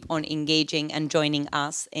keep on engaging and joining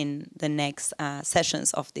us in the next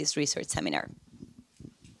sessions of this research seminar.